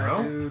answer here, that,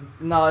 bro? dude.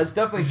 No, it's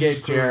definitely Gabe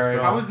Cruz, Jared.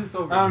 bro. How is this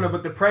over I don't know, here?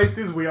 but the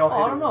prices we all Oh,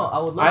 hit I don't know. it. I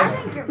would love I I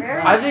that. think you're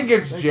very I think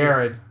it's Thank you.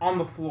 Jared. On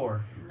the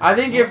floor. I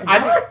think if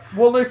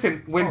well,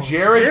 listen, when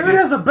Jared Jared did,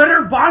 has a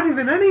better body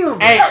than any of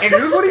us. hey, dude,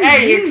 what do you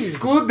mean?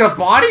 exclude the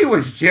body.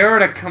 Was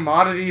Jared a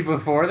commodity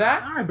before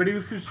that? Alright, but he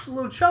was just a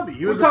little chubby.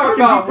 He We're was a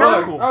talking fucking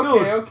about looks. tackle. Okay,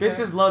 Dude, okay.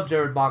 bitches love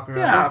Jared Bacher.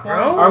 Yeah, at this point.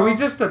 bro. Are we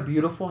just a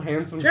beautiful,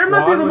 handsome Jared squad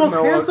might be the with most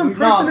no handsome ugly?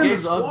 person No, in the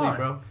Gabe's squad. ugly,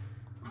 bro.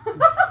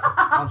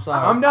 I'm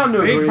sorry. I'm down to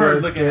Big agree Bird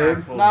with looking Gabe.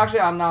 asshole. No, actually,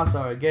 I'm not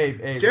sorry. Gabe,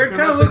 hey. if Jared you're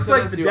kind of listening looks to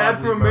like this, the you dad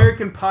ugly, from bro.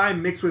 American Pie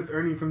mixed with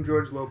Ernie from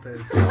George Lopez.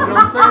 You know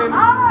what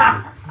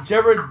I'm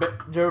Jared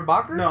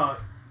Bacher? saying? No,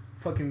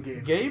 fucking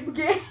Gabe. Gabe?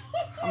 Gay.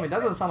 I mean, that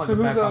doesn't sound like So a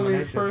who's bad the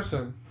ugliest combination.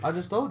 person? I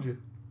just told you.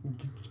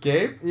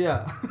 Gabe?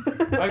 Yeah.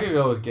 I could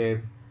go with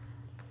Gabe.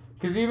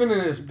 Because even in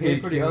his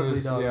peak, pretty he ugly,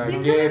 was, dog. yeah,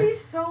 He's gonna Gabe, be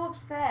so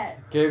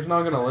upset. Gabe's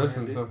not gonna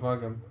listen, so fuck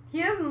him.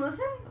 He doesn't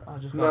listen? I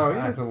just No, got he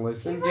back. doesn't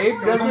listen. He's Gabe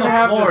like, doesn't on the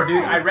have floor, this.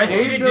 dude. I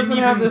rescued Gabe it. doesn't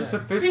Didn't have even, the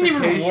didn't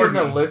even sophistication reward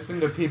to me. listen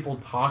to people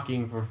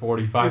talking for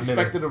 45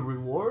 Expected a minutes.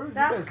 reward?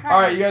 That's You guys- kind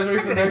All right, you guys ready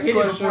I for the could've next hit it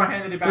question? before I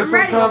handed it back. This I'm one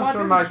ready. comes Why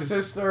from my didn't you?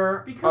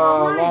 sister, Because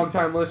I'm nice.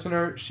 longtime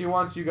listener. She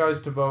wants you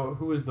guys to vote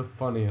who is the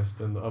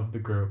funniest of the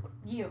group.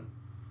 You.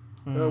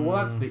 Well,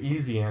 that's the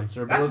easy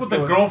answer. But That's let's what go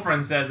the with-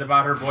 girlfriend says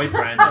about her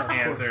boyfriend.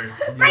 Answer.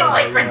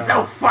 My boyfriend's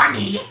so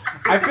funny.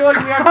 I feel like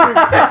we have to.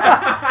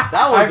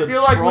 That was I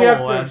feel like we have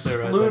to troll answer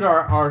right exclude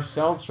there.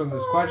 ourselves from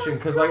this question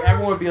because like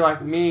everyone would be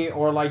like me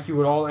or like you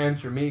would all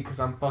answer me because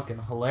I'm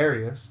fucking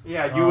hilarious.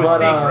 Yeah, you would But,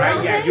 think, uh,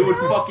 right? Yeah, you would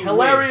fucking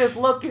Hilarious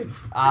wish. looking.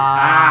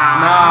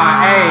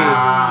 Nah,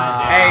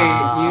 hey,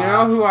 Ah. you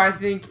know who I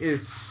think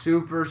is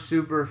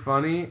super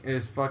funny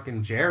is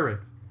fucking Jared.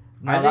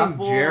 No, I that think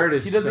fool, Jared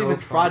is He doesn't so even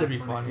try to funny.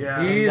 be funny.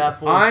 Yeah. He's That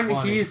fool's funny.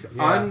 he's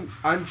Yeah.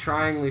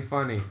 untryingly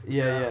funny.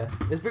 Yeah.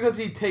 It's because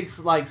he takes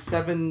like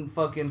 7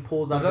 fucking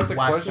pulls Is out that of the his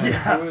wax question?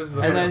 pack. Yeah. Who is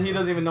the- And then he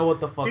doesn't even know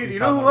what the fuck Dude, he's you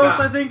know who talking else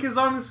about. I think is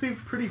honestly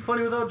pretty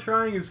funny without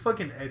trying is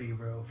fucking Eddie,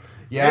 bro.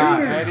 yeah,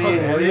 Eddie is Eddie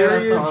hilarious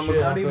has some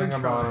without comical even thing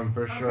about trying. him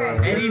for Okay.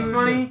 sure. Eddie's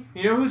funny.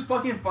 You know who's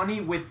fucking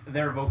funny with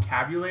their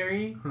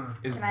vocabulary? Huh.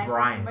 Is Can I say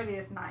Brian. somebody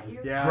that's not you?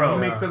 Yeah, Bro, he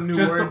makes up new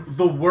Just words.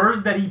 the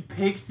words that he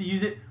picks to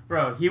use it.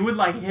 Bro, he would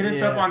like hit us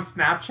Yeah. up on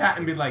Snapchat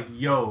and be like,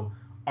 yo,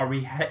 are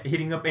we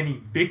hitting up any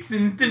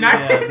vixens tonight?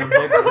 Yeah, the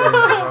vixens,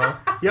 bro.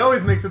 He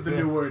always makes up the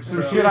new words.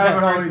 Some bro. shit I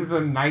haven't heard Always- since the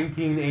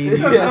 1980s.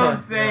 That's Yeah. what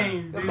I'm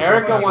saying. dude.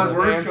 Erica Fucking wants to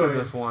word answer choice.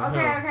 this one.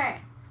 Okay.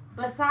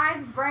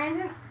 Besides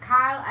Brandon,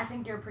 Kyle, I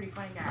think you're a pretty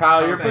funny guy.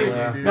 Kyle, you're Thank pretty.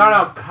 you, dude.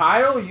 No,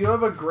 Kyle, you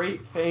have a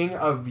great thing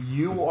of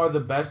you are the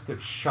best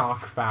at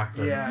shock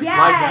factor. Yeah. Yes.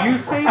 Like you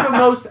say the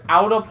most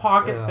out of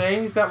pocket Yeah.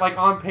 things that like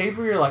on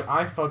paper you're like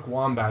I fuck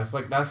wombats,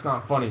 like that's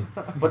not funny.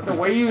 But the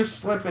way you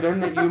slip it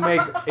in that you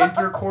make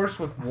intercourse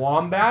with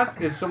wombats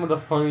is some of the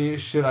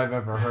funniest shit I've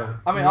ever heard.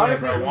 I mean, Yeah,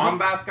 honestly, bro, he-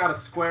 Wombat's got a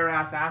square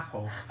ass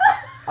asshole.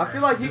 I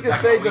feel like he Just could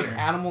like say a just wiener.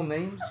 animal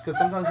names because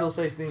sometimes he'll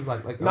say things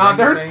like. Nah,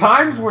 there's orangutan.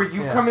 times where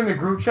you Yeah. come in the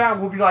group chat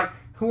and we'll be like,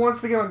 who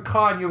wants to get on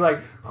COD? And you're like,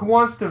 who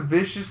wants to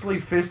viciously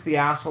fist the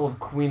asshole of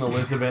Queen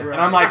Elizabeth? And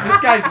I'm like, this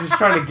guy's just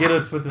trying to get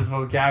us with his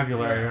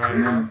vocabulary right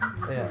now.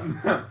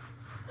 Yeah.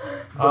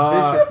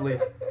 Viciously.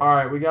 All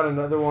right, we got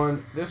another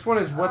one. This one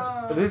is what's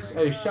this?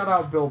 A shout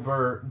out Bill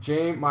Burr.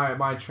 James,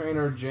 my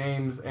trainer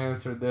James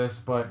answered this,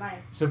 but Nice.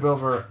 so Bill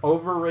Burr,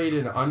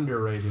 overrated,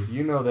 underrated.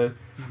 You know this.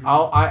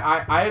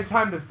 I had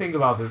time to think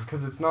about this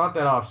because it's not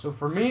that off. So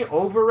for me,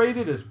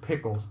 overrated is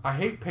pickles. I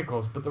hate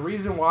pickles, but the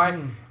reason why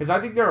is I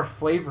think they're a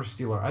flavor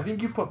stealer. I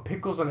think you put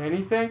pickles on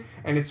anything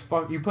and it's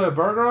You put a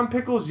burger on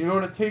pickles, you know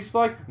what it tastes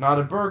like? Not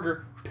a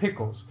burger,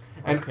 pickles.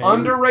 And Okay.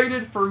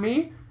 underrated for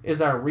me is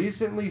I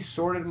recently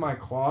sorted my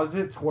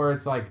closet to where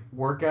it's like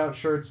workout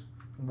shirts,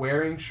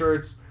 wearing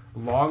shirts,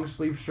 long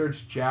sleeve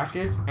shirts,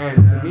 jackets,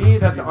 and to me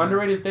that's an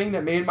underrated thing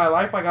that made my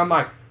life like I'm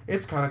like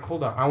it's kind of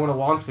cold out. I want a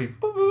long sleeve.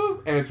 Boop, boop, boop.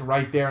 and it's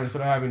right there instead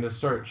of having to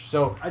search.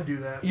 So I do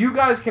that. you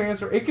guys can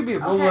answer. It could be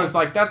as little Okay. as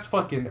like that's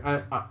fucking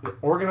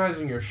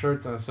organizing your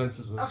shirts in a sense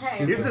is a Okay.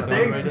 stupid Here's the thing,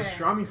 thing: right? the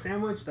pastrami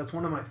sandwich. That's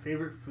one of my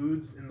favorite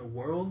foods in the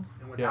world,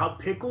 and without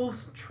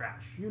pickles,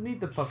 trash. You need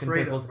the fucking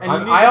Straight pickles. up, And bro.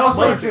 you need I the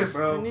also mustard, just-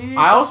 bro. You need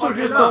I the also fucking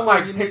just stuff. don't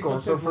like You need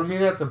pickles, the so for me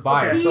that's a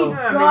bias. Okay. So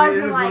Yeah, I mean,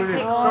 it is what it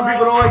is. Some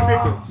people don't like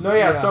pickles. no, yeah.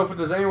 Yeah. So if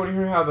does anyone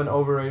here have an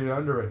overrated,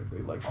 underrated?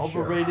 They'd like to share?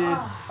 Overrated.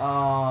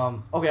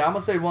 Okay, I'm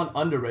gonna say one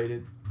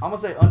underrated. I'm gonna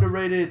say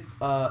underrated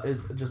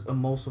is just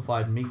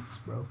emulsified meats,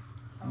 bro.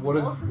 What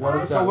is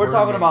that? So we're word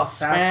talking mean? about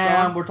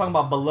Saffron? spam. We're talking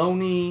about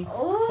bologna,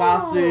 Oh.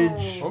 sausage.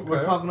 Okay.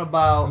 We're talking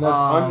about And that's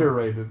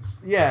underrated.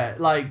 Yeah,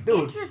 like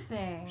dude,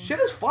 Interesting. shit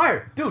is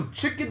fire, dude.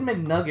 Chicken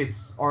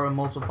McNuggets are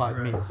emulsified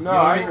Right. meats. No, You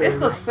know what I mean? agree It's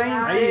the with same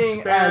I eat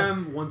thing as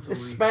spam once a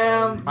it's week.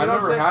 spam. You I know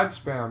what never I'm had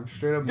spam.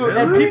 Straight up. dude, never.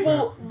 and Really?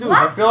 people, dude. What?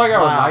 I feel like I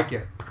would Wow. like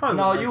it. Probably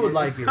No, you would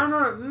like it's it. Kind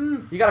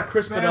of. You gotta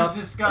crisp it up.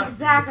 Disgusting.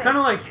 Exactly. It's kind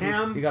of like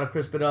ham. You gotta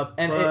crisp it up,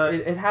 and But-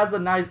 it has a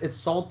nice. It's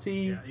salty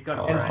Yeah, you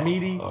gotta and it's fry it.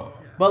 meaty.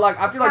 But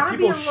like I feel like Gotta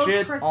be people a little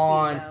shit crispy,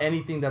 on though.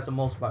 anything that's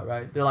emulsified,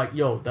 right? They're like,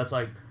 yo, that's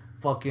like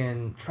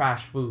fucking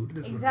trash food. It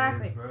is what it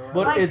Exactly. is, bro.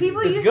 But Like, it's-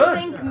 people it's used good. to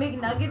think Yeah,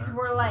 McNuggets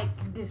were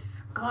like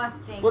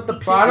disgusting. What the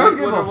because- But I don't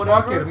give Peanut a butter,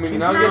 fuck whatever. if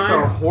McNuggets Fine.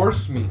 are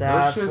horse meat.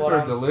 That's Those shits what are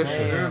I'm delicious.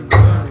 saying.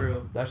 Damn,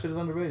 unreal. That shit is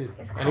underrated.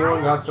 It's Anyone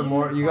kind got of some in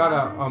more? the You got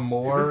closet. a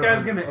more? This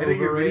guy's gonna edit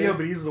your overrated? video,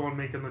 but he's the one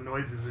making the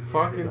noises in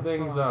Fucking here.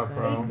 things what I'm up, saying.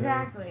 bro.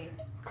 Exactly.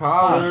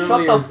 Kyle Shut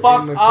literally the is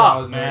fuck in the up,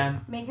 closet.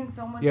 man. Making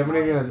so much You have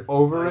anything noise. that's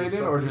overrated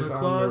Stuck or in just the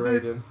closet?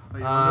 underrated? Are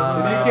you If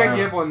under you the- can't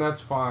give one,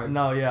 that's fine.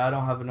 No, yeah, I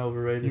don't have an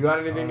overrated. You got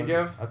anything to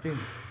give? I think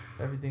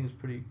everything's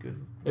pretty good.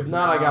 If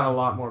not, I got a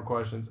lot more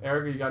questions.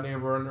 Erica, you got any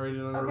over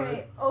underrated, underrated?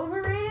 Okay,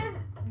 overrated.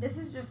 This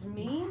is just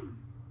me.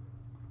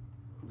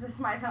 This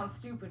might sound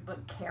stupid,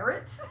 but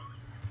carrots.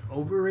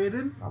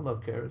 Overrated? I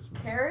love carrots,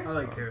 man. Carrots. I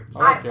like carrots. I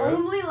like I carrots.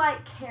 only like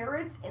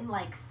carrots in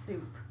like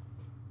soup.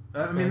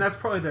 I mean, that's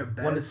probably their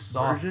best When it's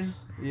soft. version.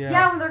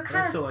 Yeah, when they're I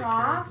kind of still like soft.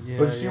 carrots. Yeah,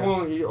 But she yeah.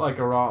 won't eat like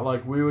a raw.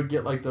 Like we would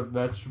get like the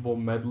vegetable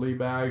medley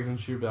bags, and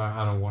she'd be like,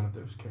 "I don't want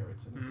those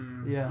carrots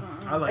in it." Yeah.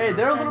 I like Hey,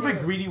 they're a I little do.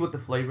 bit greedy with the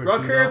flavor raw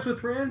too. carrots though.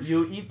 with ranch.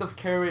 You eat the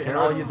carrot and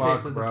all Carrots you fuck, taste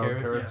is the bro.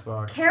 carrot. Carrots Yeah.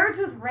 fuck. Carrots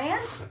with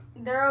ranch,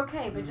 they're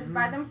okay, but just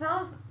by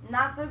themselves,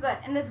 not so good.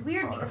 And it's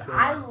weird Oh, I because feel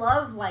I that.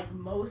 love like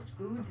most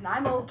foods, and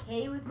I'm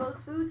okay with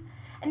most foods.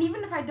 And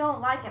even if I don't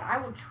like it, I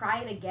will try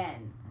it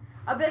again.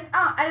 I'll be like,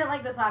 oh, I didn't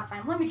like this last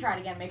time. Let me try it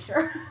again, make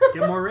sure.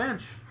 Get more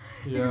ranch.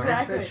 Yeah.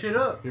 Exactly. Ranch that shit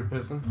up. You're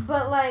pissing.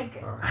 But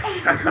like,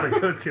 Alright. I gotta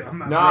go too. I'm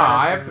not Nah,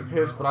 I have to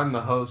piss, but I'm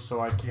the host, so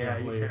I can't Yeah,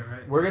 you leave. can't,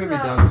 right? We're gonna be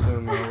So- done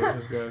soon, though, which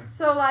is good.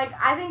 so like,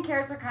 I think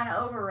carrots are kind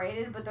of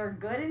overrated, but they're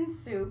good in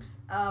soups.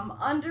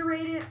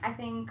 Underrated, I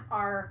think,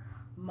 are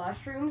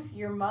mushrooms.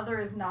 Your mother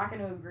is not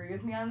going to agree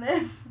with me on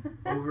this.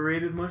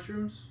 Overrated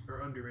mushrooms or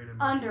underrated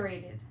mushrooms?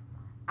 Underrated.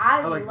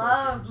 I like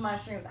love mushrooms.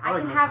 mushrooms. I I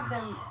like can have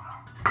mushrooms.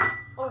 them.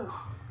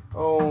 Oh.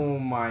 Oh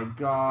my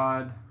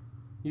god.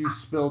 You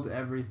spilled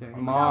everything. I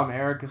Mom, know.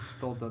 Erica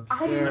spilled An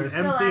upstairs.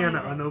 Spill empty and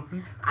anything.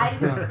 unopened. I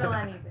didn't spill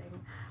anything.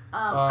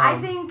 I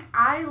Um, think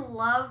I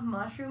love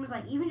mushrooms,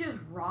 like even just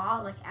raw,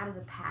 like out of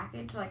the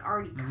package, like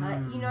already cut.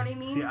 You know what I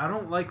mean? See, I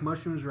don't like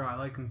mushrooms raw. I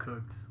like them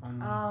cooked.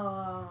 Only.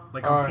 Oh.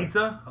 Like on Alright.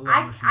 pizza, I love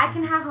mushrooms. I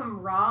can have them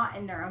raw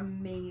and they're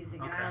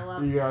amazing, and I Okay.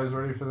 love You them. guys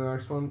ready for the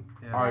next one?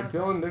 Yeah. Alright,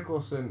 Dylan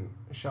Nicholson,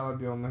 shout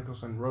out Dylan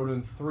Nicholson, wrote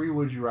in 3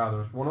 would you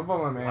rathers. One of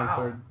them I've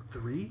answered.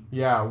 3?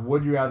 Yeah,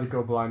 would you rather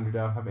go blind or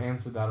deaf? I've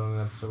answered that on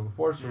an episode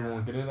before, so we Yeah.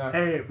 won't get into that.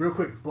 Hey, real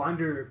quick. Blind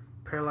or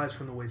paralyzed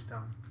from the waist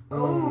down?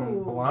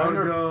 Ooh. I blind would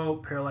or go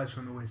paralyzed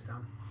from the waist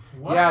down.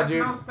 What? Yeah, That's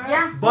dude. no sense.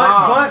 Yeah.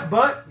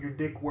 But your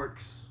dick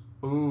works.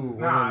 Ooh,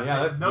 Nah, well,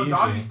 yeah, that's no easy.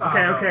 doggy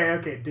style.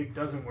 Okay. Dick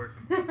doesn't work.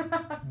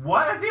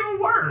 What? That's even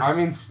worse. I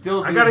mean,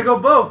 still, I dude, gotta go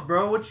both,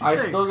 bro. What you I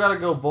think? still gotta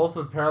go both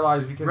with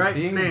paralyzed because Right,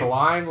 being same.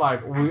 blind,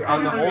 like we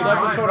on the kinda old blind,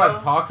 episode, bro.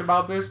 I've talked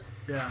about this.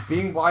 Yeah.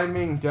 Being blind and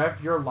being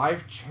deaf, your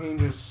life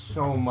changes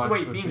so much.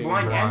 Wait, with being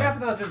blind and deaf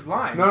without just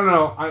blind?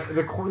 No.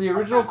 The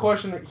original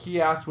question that he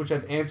asked, which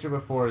I've answered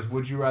before, is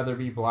would you rather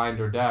be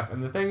blind or deaf?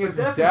 And the thing is,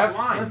 But deaf,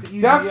 blind. That's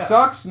easy, deaf yeah.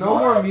 sucks. No What?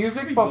 more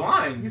music, Be but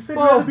blind. You said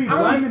Well, you rather be I'm,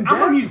 blind a, and I'm a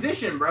deaf?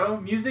 musician, bro.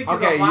 Music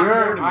okay, is a lot more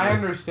you're. to me. I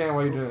understand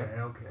what you're doing.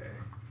 Okay.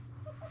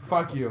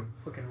 Fuck you.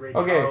 Fucking Ray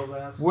Okay, Charles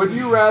ass. would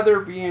you rather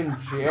be in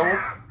jail?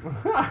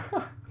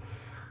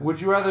 Would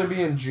you rather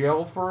be in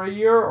jail for a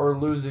year or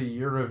lose a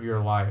year of your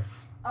life?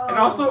 And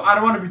also, I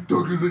don't want to be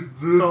talking like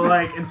this. So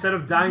like instead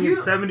of dying at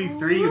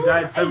 73, you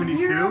died at A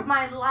year 72? of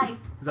my life.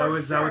 Is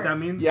that what that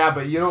means? Yeah,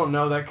 but you don't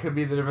know. That could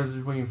be the difference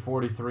between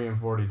 43 and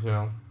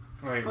 42.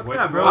 Wait, Fuck what?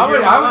 that, bro. I would,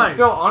 year of I my would life.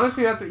 still,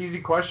 honestly, that's an easy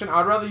question.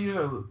 I'd rather use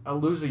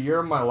lose a year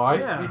of my life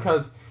Yeah.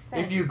 because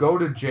Same. if you go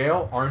to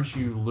jail, aren't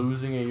you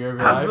losing a year of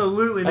your life?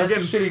 Absolutely. That's a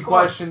Again, shitty fucked.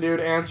 question, dude.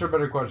 Answer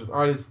better questions. All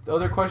right, the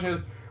other question is,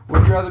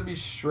 would you rather be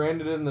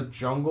stranded in the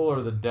jungle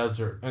or the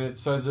desert? And it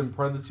says in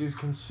parentheses,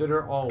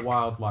 consider all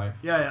wildlife.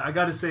 Yeah, I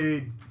gotta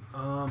say,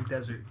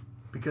 desert.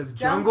 Because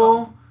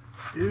jungle,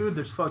 dude,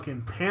 there's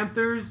fucking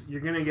panthers.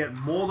 You're gonna get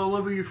mold all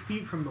over your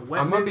feet from the wetness.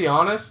 I'm gonna be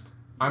honest.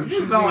 I'm You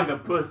choosing. sound like a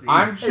pussy.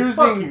 I'm Hey, choosing.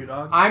 fuck you,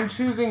 dog. I'm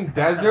choosing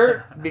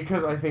desert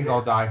because I think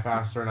I'll die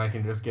faster and I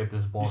can just get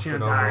this bullshit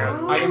shouldn't over die.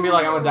 with. I can be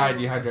like, I'm gonna die of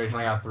Ooh. dehydration.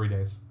 I got 3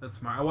 days. That's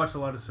smart. I watched a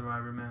lot of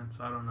Survivor, man,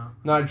 so I don't know.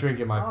 Not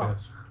drinking my Oh.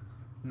 piss.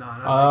 No, no.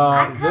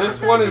 I kinda This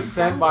feel one like is the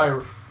sent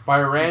jungle.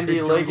 by Randy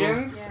Big jungle.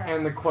 Liggins, Yeah.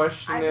 and the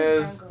question I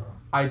is, think jungle.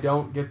 I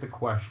don't get the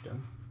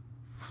question.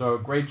 So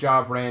great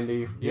job,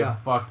 Randy. You Yeah.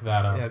 fucked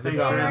that up. Yeah, good Thanks,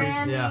 job, Yay, Randy.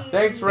 Randy. Yeah. Thanks,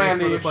 Thanks for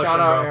Randy. the question, Shout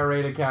out bro. Air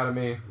Raid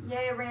Academy.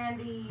 Yay,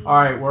 Randy. All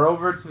right, we're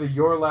over to the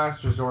Your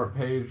Last Resort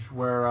page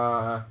where,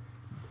 all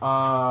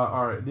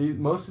right,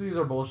 most of these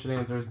are bullshit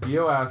answers.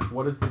 Gio asks,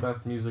 what is the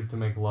best music to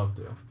make love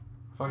to?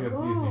 I feel like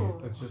it's easy.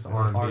 Ooh. It's just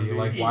R&B. R&B.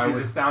 Like, why Easy,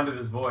 would... the sound of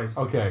his voice.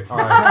 Okay, all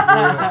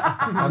right.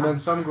 And then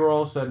some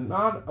girl said,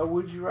 not a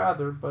would you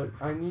rather, but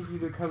I need you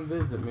to come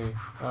visit me.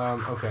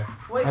 Okay.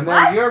 Wait, And what?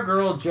 then your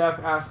girl, Jeff,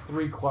 asked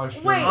 3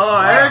 questions. Wait, Oh,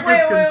 wait, Eric is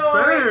wait, wait,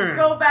 concerned.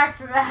 Go back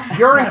to that.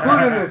 You're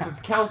including this. It's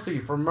Kelsey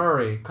from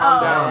Murray. Calm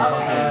Oh, down.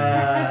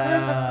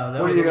 okay.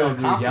 What are you going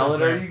to do, yell at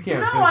her? You can't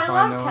No, fist I find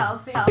love no one.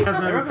 Kelsey. Has Erica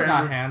another got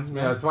family. hands,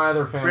 man. Yeah, it's my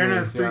other family. Brandon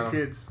in has 3 Seattle.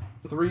 kids.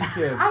 3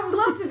 kids. I would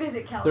love to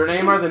visit Kelsey. Their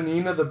name are the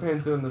Nina, the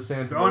Pinta, and the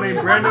Santa. They're all named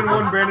Maria. Brandon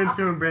 1, Brandon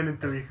 2, and Brandon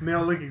 3. And they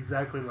all look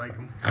exactly like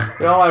him.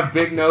 They all have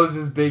big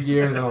noses, big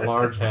ears, and a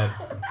large head.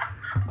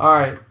 All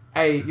right.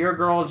 Hey, your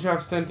girl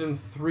Jeff sent in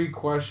 3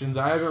 questions.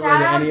 I haven't Shout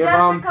read out any of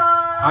them.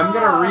 Jessica. I'm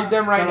gonna read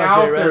them right Shout now. out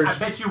If J-Red. I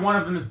they're, bet you one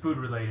of them is food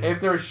related. if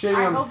they're shitty,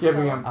 I I'm hope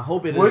skipping so. them. I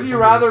hope it is. Would you for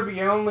rather be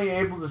only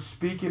able to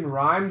speak in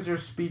rhymes or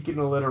speak in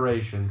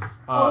alliterations?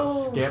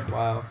 Oh. Skip.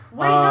 Wow.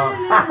 Wait, no.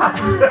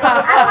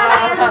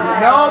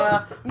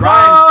 Nope.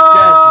 Rhymes,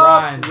 Jess,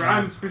 rhymes.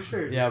 Rhymes for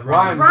sure. Yeah,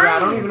 Rhymes. rhymes. Yeah, I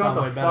don't even know Sounds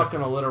what way the better.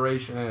 fucking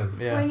alliteration is.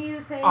 Yeah. When you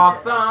say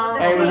Awesome. the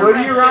Hey, same would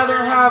you shit. rather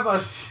have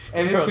a?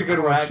 And this is a You're a good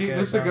one. crackhead,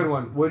 This is a good bro.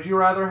 one. Would you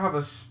rather have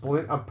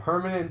a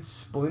permanent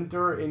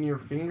splinter in your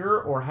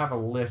finger, or have a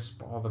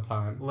lisp all the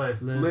time?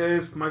 List.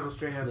 Lisp. Michael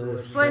Strahan has a Lisp.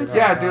 lisp. Splinter.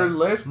 Yeah, dude,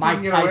 lisp.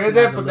 Mike you can get away Tyson with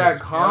it, has a but that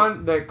lisp.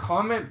 that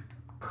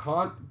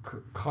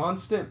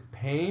constant You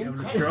pain.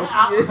 having a stroke?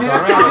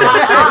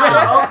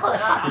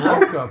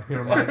 Stroke up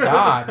here, my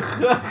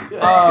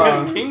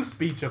God. King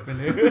speech up in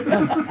here.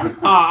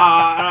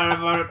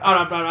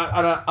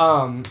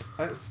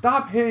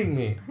 Stop hitting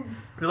me.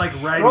 They're like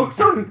righty. Strokes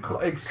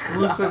are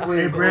exclusively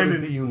Hey, included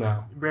Brandon. to you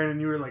now. Brandon,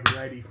 you were like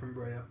righty from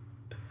Brea.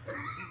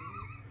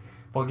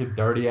 Fucking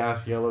dirty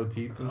ass yellow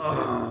teeth and shit.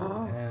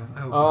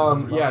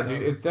 Oh. Yeah,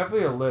 dude, it's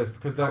definitely a lisp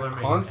because that Color me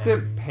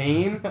constant envy.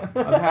 pain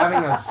of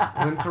having a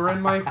splinter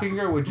in my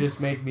finger would just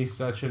make me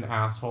such an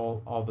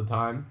asshole all the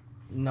time.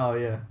 No,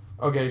 yeah.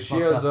 Okay, she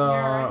Fucked has up. You're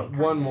already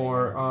one kinda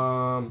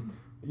more.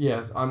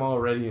 Yes, I'm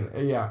already in.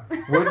 Yeah,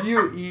 would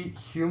you eat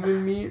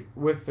human meat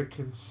with the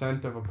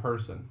consent of a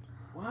person?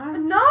 What?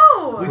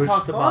 No. We Which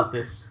talked about fuck?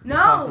 this. We No.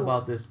 talked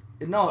about this.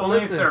 No, Only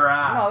if listen. they're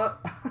ass.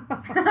 No,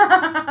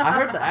 I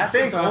heard the I ass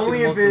think is actually only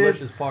the if most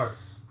delicious it's part.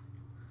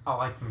 I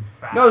like some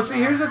fat. No, see,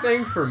 here's the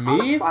thing for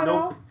me.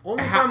 Nope.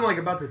 Only if Ha- I'm like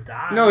about to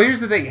die. No, here's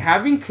the thing.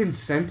 Having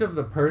consent of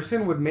the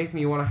person would make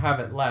me want to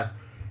have it less.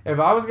 If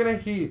I was gonna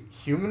eat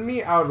human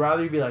meat, I would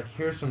rather be like,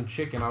 here's some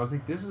chicken. I was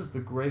like, this is the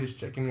greatest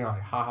chicken. You're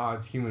like, haha,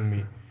 it's human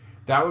meat.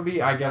 That would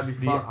be, I guess,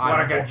 be the fucked.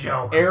 What a good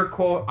joke. air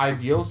quote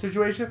ideal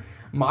situation.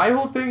 My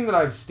whole thing that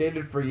I've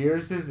stated for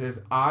years is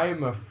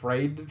I'm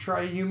afraid to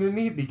try human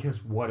meat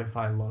because what if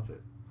I love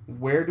it?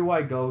 Where do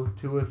I go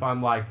to if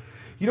I'm like,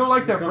 you know,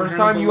 like that Become first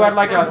time you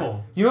Hannibal had like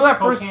Simple. you know that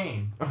first,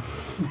 Cocaine.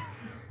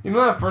 you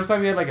know that first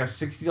time you had like a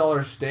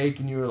 $60 steak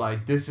and you were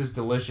like, this is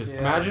delicious. Yeah.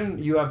 Imagine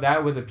you have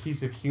that with a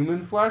piece of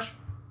human flesh.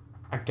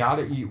 I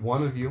gotta eat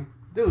one of you.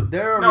 Dude,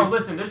 there are. No,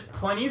 listen. There's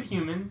plenty of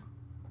humans,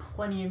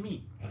 plenty of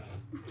meat.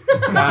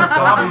 That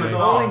Problem doesn't is The make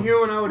all- only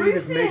human I would eat We've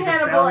is seen Meg the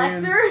Hannibal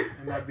Stallion, Lecter.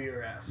 and that'd be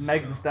her ass.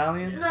 Meg the So,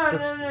 Stallion? No,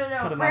 Just no,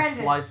 cut a nice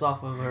Brandon. slice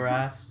off of her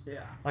ass. Yeah.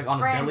 Like on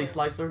a Brandon. deli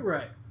slicer.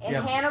 Right. In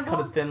Yeah, Hannibal.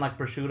 cut it thin like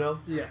prosciutto.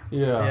 Yeah.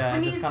 Yeah. Yeah, When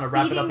and just he's kind of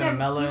wrap it up feeding in a them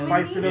melon.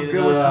 human Spice it up eat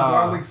good with some Yeah.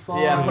 garlic sauce.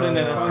 Yeah, put it in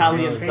an fucking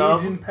Italian sub.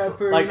 Cajun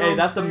pepper. Like, you know hey, what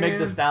that's the I'm Meg the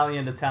saying?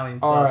 Stallion Italian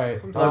sub. All right.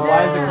 Some Like,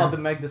 why is it Yeah. called the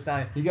Meg the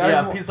Stallion? You guys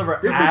yeah, want- a piece of her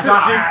This is ass. her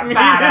Fat chicken.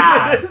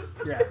 ass.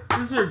 Yeah.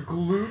 This is her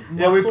glute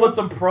Yeah, we muscle. put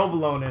some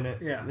provolone in it.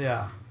 Yeah.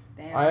 Yeah.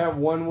 Damn. I have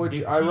one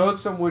Big I wrote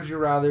cheese. some would you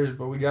rathers,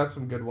 but we got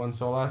some good ones,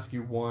 so I'll ask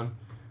you one.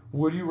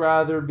 Would you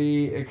rather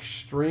be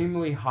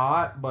extremely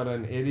hot but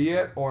an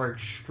idiot or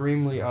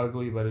extremely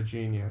ugly but a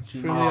genius?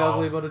 Extremely Oh,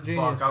 ugly, but a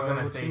genius. Fuck, I was bro.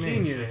 gonna What say you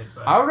mean? Genius. shit,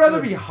 but I would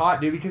rather be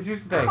hot, dude, because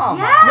here's the thing. Come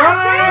Yeah. on.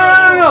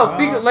 No, no. Wow.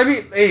 Think, let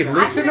me. Hey, I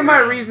listen can to my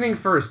agree. reasoning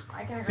first.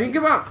 I can agree. Think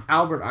about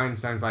Albert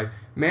Einstein's life.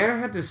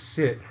 Man had to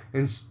sit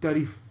and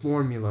study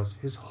formulas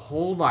his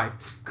whole life,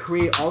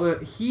 create all the.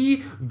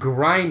 He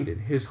grinded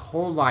his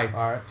whole life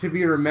Alright. to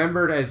be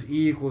remembered as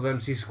E equals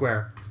MC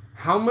squared.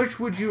 How much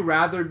would you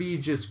rather be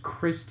just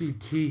Christy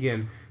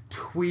Teigen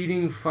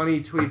tweeting funny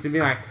tweets and be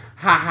like,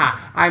 haha,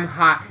 I'm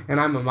hot and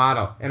I'm a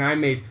model and I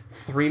made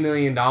 $3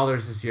 million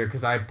this year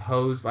because I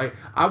posed. Like,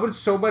 I would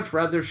so much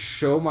rather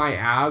show my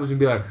abs and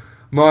be like,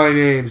 my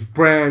name's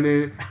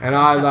Brandon and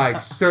I like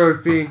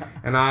surfing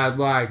and I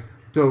like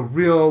the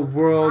real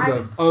world I'd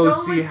of so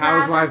OC much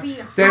Housewives rather be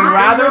than hot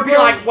rather in be the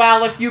like, building.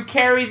 well, if you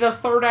carry the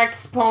third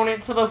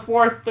exponent to the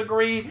fourth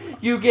degree,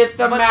 you get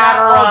the But matter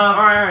not all- of.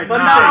 Alright, But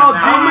two not things. all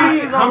How many-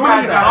 geniuses how are many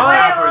like that. hot-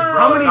 Wait.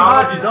 How many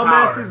hot Knowledge is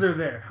dumbasses power. are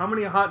there? How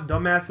many hot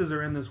dumbasses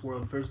are in this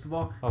world, first of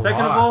all? A Second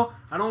lot. of all,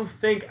 I don't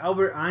think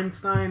Albert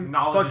Einstein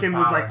Knowledge fucking is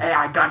was power. like, hey,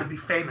 I gotta be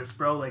famous,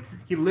 bro. Like,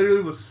 he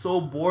literally was so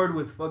bored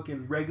with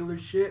fucking regular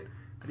shit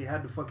that he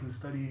had to fucking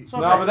study. So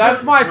No, but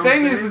that's my You know what I'm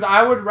thing saying? is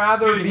I would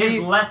rather Dude, his be.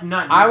 left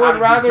nut. I knew would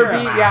how rather to do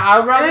be, math. yeah, I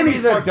would rather And be he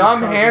the fucked his dumb,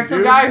 cousin, handsome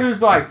dude. guy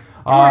who's like,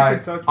 in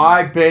Kentucky.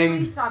 I Please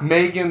banged stop.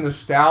 Megan the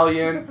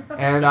Stallion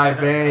and I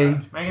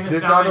banged Megan Thee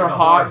this Stallion's other a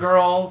hot horse.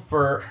 girl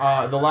for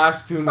the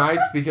last 2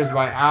 nights because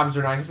my abs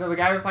are nice. So the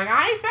guy was like,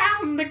 I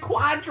found the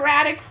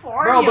quadratic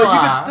formula. Bro, but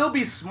you could still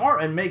be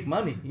smart and make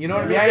money. You know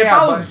what I mean? Yeah, if yeah,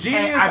 I was but-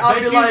 genius, Hey, I I'd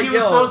bet be you like, he was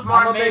yo, so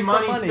smart I'ma and made make some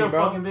money, money, still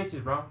bro. fucking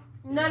bitches, bro.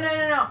 No.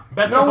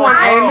 Best no of one,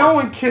 both hey, no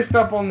worlds. one kissed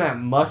up on that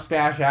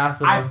mustache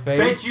ass of I a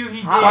face. bet you he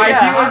did. How- Like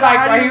yeah, he was how- like,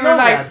 how do you he know was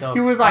like, that, though? he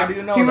was How like, do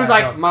you know he was that,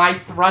 like, though? my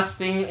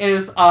thrusting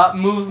is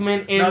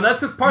movement in. No,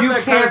 that's the part you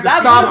that can't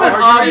kinda stop defeats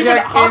an my Stephen argument.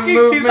 object in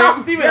Hawking. He's not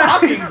movement. Stephen Yeah.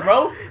 Hawking,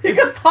 bro. He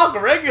can talk It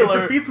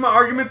regular. defeats my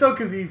argument though,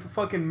 because he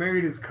fucking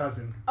married his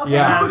cousin. Okay.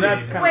 Yeah. Now,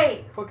 that's kind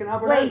Wait. of fucking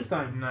Albert Wait.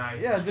 Einstein.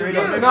 Nice. Yeah, Straight dude.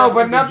 up. Dude. No,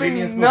 That's but a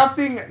genius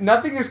move.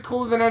 nothing is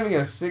cooler than having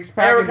a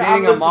six-pack Erica,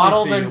 and being I'm a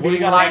model listening to than you. What do you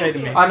being gotta like say to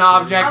me? an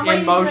object I'm waiting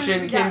in for him to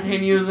motion be done.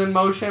 continues in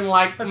motion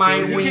like That's my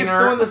true. He keeps doing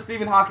wiener. the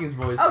Stephen Hawking's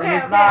voice. Okay, and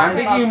it's okay, not, I'm okay.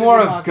 it's thinking not more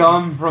Stephen of Hawking.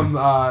 gum from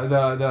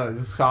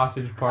the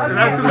sausage part. Okay. of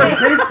That's the what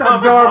movie. the based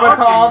off Sorbitol,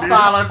 talking, dude.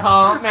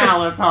 xylitol,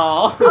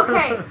 malitol.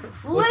 Okay.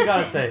 What Listen. you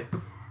gotta say?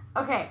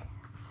 Okay.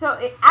 So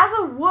as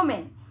a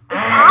woman, if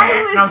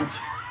I No, was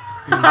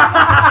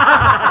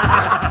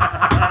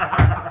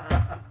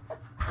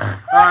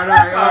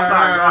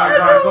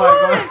Alright, go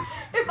ahead.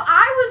 if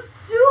I was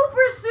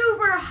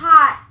super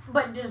hot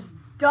but just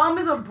dumb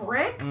as a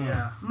brick,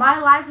 Yeah, my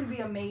life would be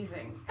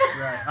amazing.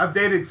 right. I've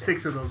dated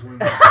 6 of those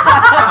women.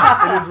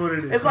 It is what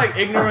it is. It's like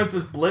ignorance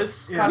is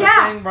bliss Yeah. kind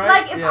Yeah, of thing, right?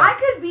 like if Yeah. I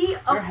could be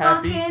a You're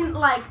happy. fucking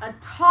like a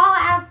tall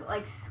ass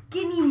like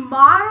skinny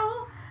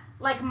model,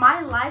 like my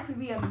life would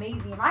be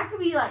amazing. If I could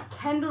be like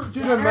Kendall Dude,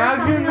 Jenner or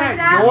imagine something that like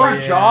that, your like,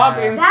 job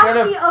Yeah. instead That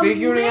of would be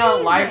figuring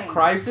out life amazing.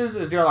 crisis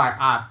is you're like,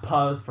 I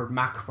pose for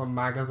Maxim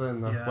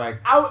magazine this Yeah. week.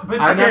 but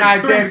And then I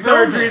did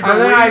surgeries and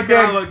then I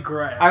did- look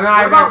great. And then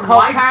I What got about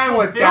life cocaine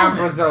with Dan fulfillment?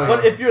 Brazilian.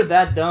 But if you're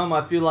that dumb,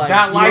 I feel like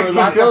That life your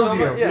fulfills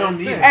fulfillment- you. Yeah, You don't it's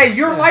need there. it. Hey,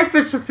 your Yeah. life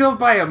is fulfilled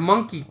by a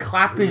monkey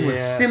clapping with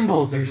Yeah.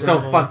 cymbals. You're The so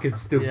symbols. fucking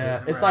stupid. Yeah,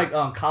 it's Right.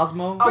 like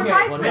Cosmo. Okay,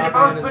 Precisely. When but it if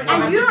I was happened put in in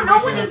And that you don't know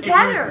situation, any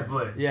ignorance better. is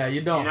bliss. Yeah,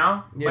 you don't. You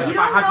know? Yeah. But You if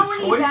I don't had know the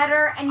any choice,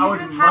 better, and I you would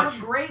just have much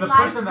a great the life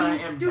person that I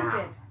being am stupid. now.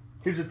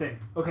 Here's the thing.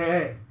 Okay,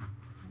 hey.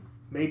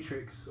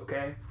 Matrix,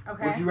 okay?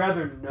 Okay. Would you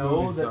rather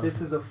know Movie that suck.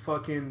 this is a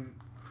fucking,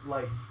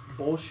 like,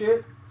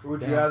 bullshit? Or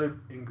would you Damn. rather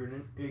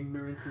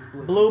ignorance is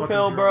bliss? Blue Fucking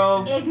pill,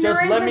 drunk. bro. Ignorance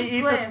Just let me is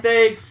eat the bliss.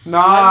 steaks. Nah,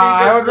 Let me I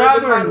just would live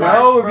rather my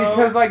know life, bro.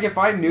 because like if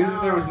I knew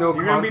that there was no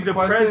You're gonna be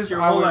consequences, depressed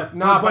your I whole would life.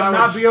 nah, but I would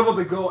not be able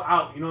to go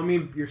out. You know what I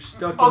mean? You're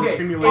stuck in Okay, a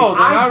simulation. Oh,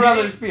 then I I'd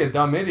rather did- just be a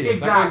dumb idiot.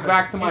 Exactly. That goes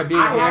back to my If being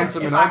I had-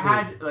 handsome if and I ugly.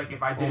 had, like,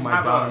 if I Oh didn't my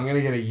have god, a, I'm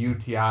gonna get a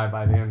UTI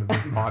by the end of this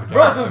podcast.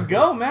 Bro, just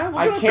go, man. We're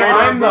I gonna can't.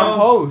 try it, I'm the bro.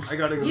 host. I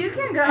gotta go. You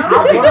can go. I'll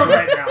Kyle become,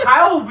 right now.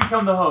 Kyle will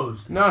become the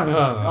host. No, no,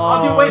 no.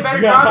 I'll do a way better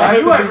yeah, job than That's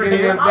you the ever beginning.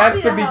 did. Of, I'll that's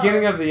be the the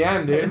beginning host. of the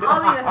end, dude. I'll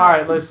be the All right,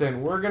 host.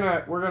 listen. We're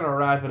gonna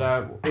wrap it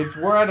up.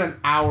 We're at an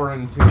hour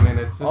and 2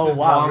 minutes. This Oh, is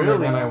wow, longer really?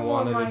 than I Oh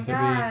wanted my it to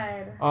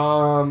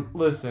God. be.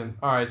 Listen.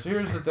 All right. So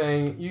here's the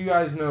thing. You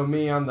guys know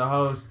me. I'm the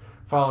host.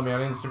 Follow me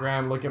on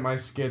Instagram. Look at my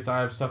skits.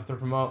 I have stuff to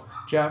promote.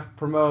 Jeff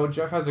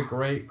has a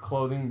great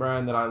clothing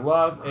brand that I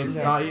love. It's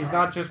Yes. not. He's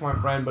not just my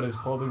friend, but his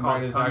clothing It's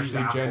brand is called Pungy's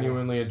actually Asshole.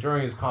 genuinely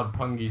enduring. It's called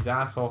Pungy's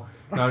Asshole.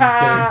 No, I'm just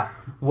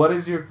kidding. What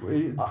is your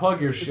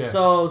plug your shit?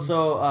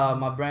 So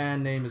my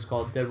brand name is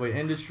called Deadweight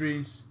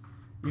Industries.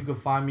 You can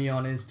find me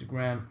on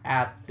Instagram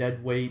at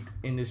Deadweight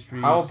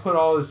Industries. I will put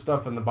all his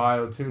stuff in the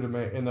bio too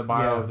in the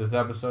bio Yeah. of this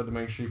episode to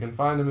make sure you can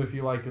find him if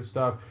you like his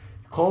stuff.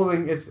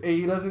 Clothing,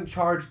 he doesn't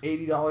charge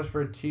 $80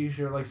 for a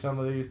t-shirt like some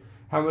of these.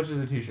 How much is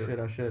a t-shirt? Shit,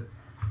 I should.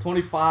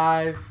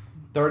 $25,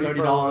 $30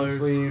 for a long $30.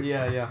 sleeve.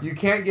 Yeah. You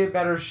can't get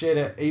better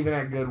shit even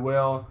at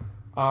Goodwill.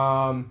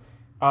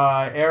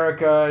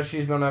 Erica,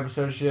 she's been on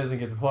episodes. She doesn't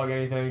get to plug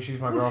anything. She's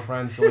my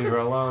girlfriend, so leave her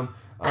alone.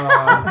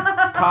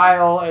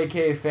 Kyle,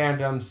 aka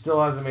Phantom,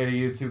 still hasn't made a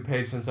YouTube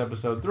page since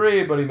episode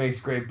 3, but he makes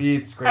great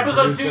beats. Great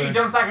Episode 2, producer. you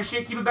dumb sack of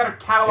shit. Keep a better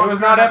catalog. It was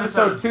of not your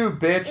episode episodes. 2,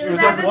 bitch. It It was was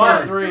episode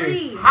episode 3.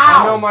 3.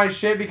 How? I know my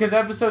shit because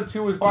episode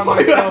 2 was by Why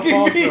are you myself asking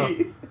also.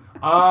 me?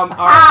 All right.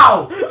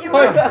 How? It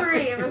was 3.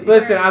 It was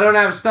Listen, 3. I don't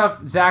have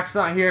stuff. Zach's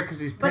not here because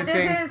he's But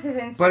pissing. this is his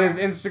Instagram. But his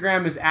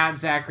Instagram is at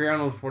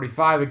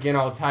ZacharyArnold45. Again,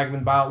 I'll tag him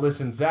in bio.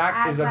 Listen, Zach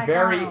At is a Zach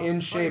very Arnold, in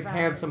shape, 45.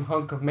 handsome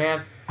hunk of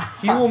man.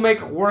 He will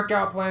make a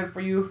workout plan for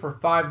you for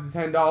 $5 to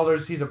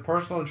 $10. He's a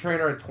personal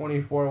trainer at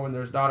 24 when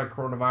there's not a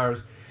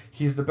coronavirus.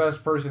 He's the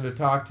best person to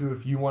talk to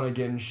if you want to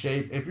get in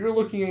shape. If you're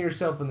looking at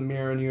yourself in the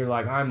mirror and you're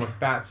like, I'm a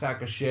fat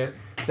sack of shit,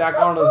 Zach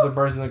Arnold is the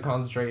person to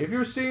concentrate. If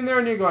you're sitting there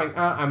and you're going,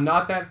 I'm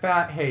not that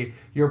fat, hey,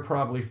 you're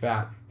probably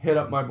fat. hit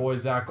up my boy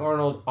Zach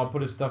Arnold. I'll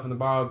put his stuff in the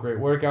bio. Great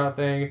workout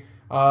thing.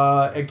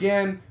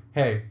 Again,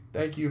 hey,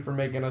 thank you for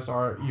making us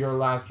your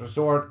last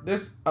resort.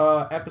 This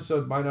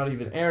episode might not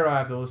even air. I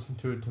have to listen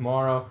to it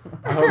tomorrow.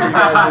 I hope you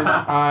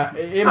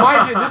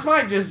guys. This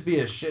might just be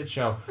a shit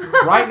show.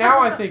 Right now,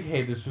 I think,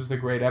 hey, this was a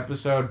great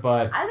episode,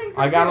 but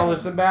I gotta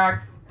listen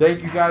back.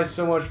 Thank you guys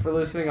so much for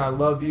listening. I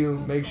love you.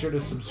 Make sure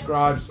to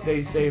subscribe.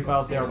 Stay safe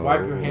out there.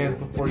 Wipe your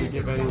hands before you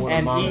give anyone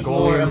a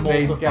Mongolian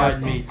face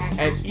gas.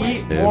 And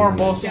eat more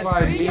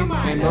emulsified meats.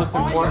 And most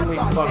importantly,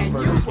 fuck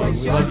Burger King.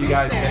 We love you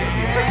guys.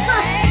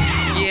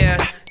 Thank you.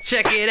 Yeah.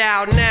 Check it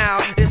out now,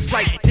 it's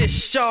like this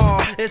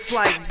Shaw, it's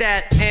like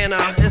that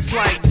Anna, it's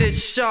like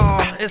this Shaw,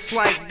 it's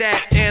like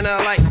that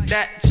Anna, like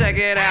that. Check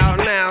it out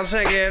now,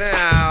 check it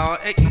out.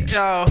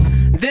 Yo,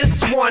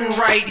 this one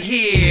right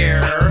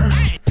here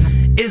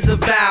is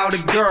about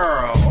a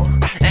girl,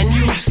 and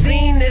you've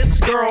seen this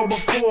girl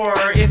before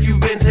if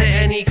you've been to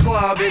any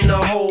club in the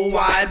whole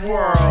wide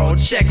world.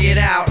 Check it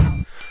out.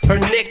 Her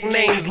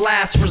nickname's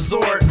Last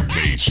Resort.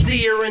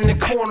 See her in the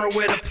corner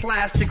with a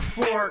plastic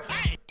fork.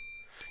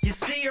 You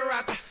see her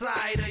out the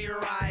side of your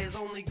eyes,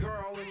 only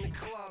girl in the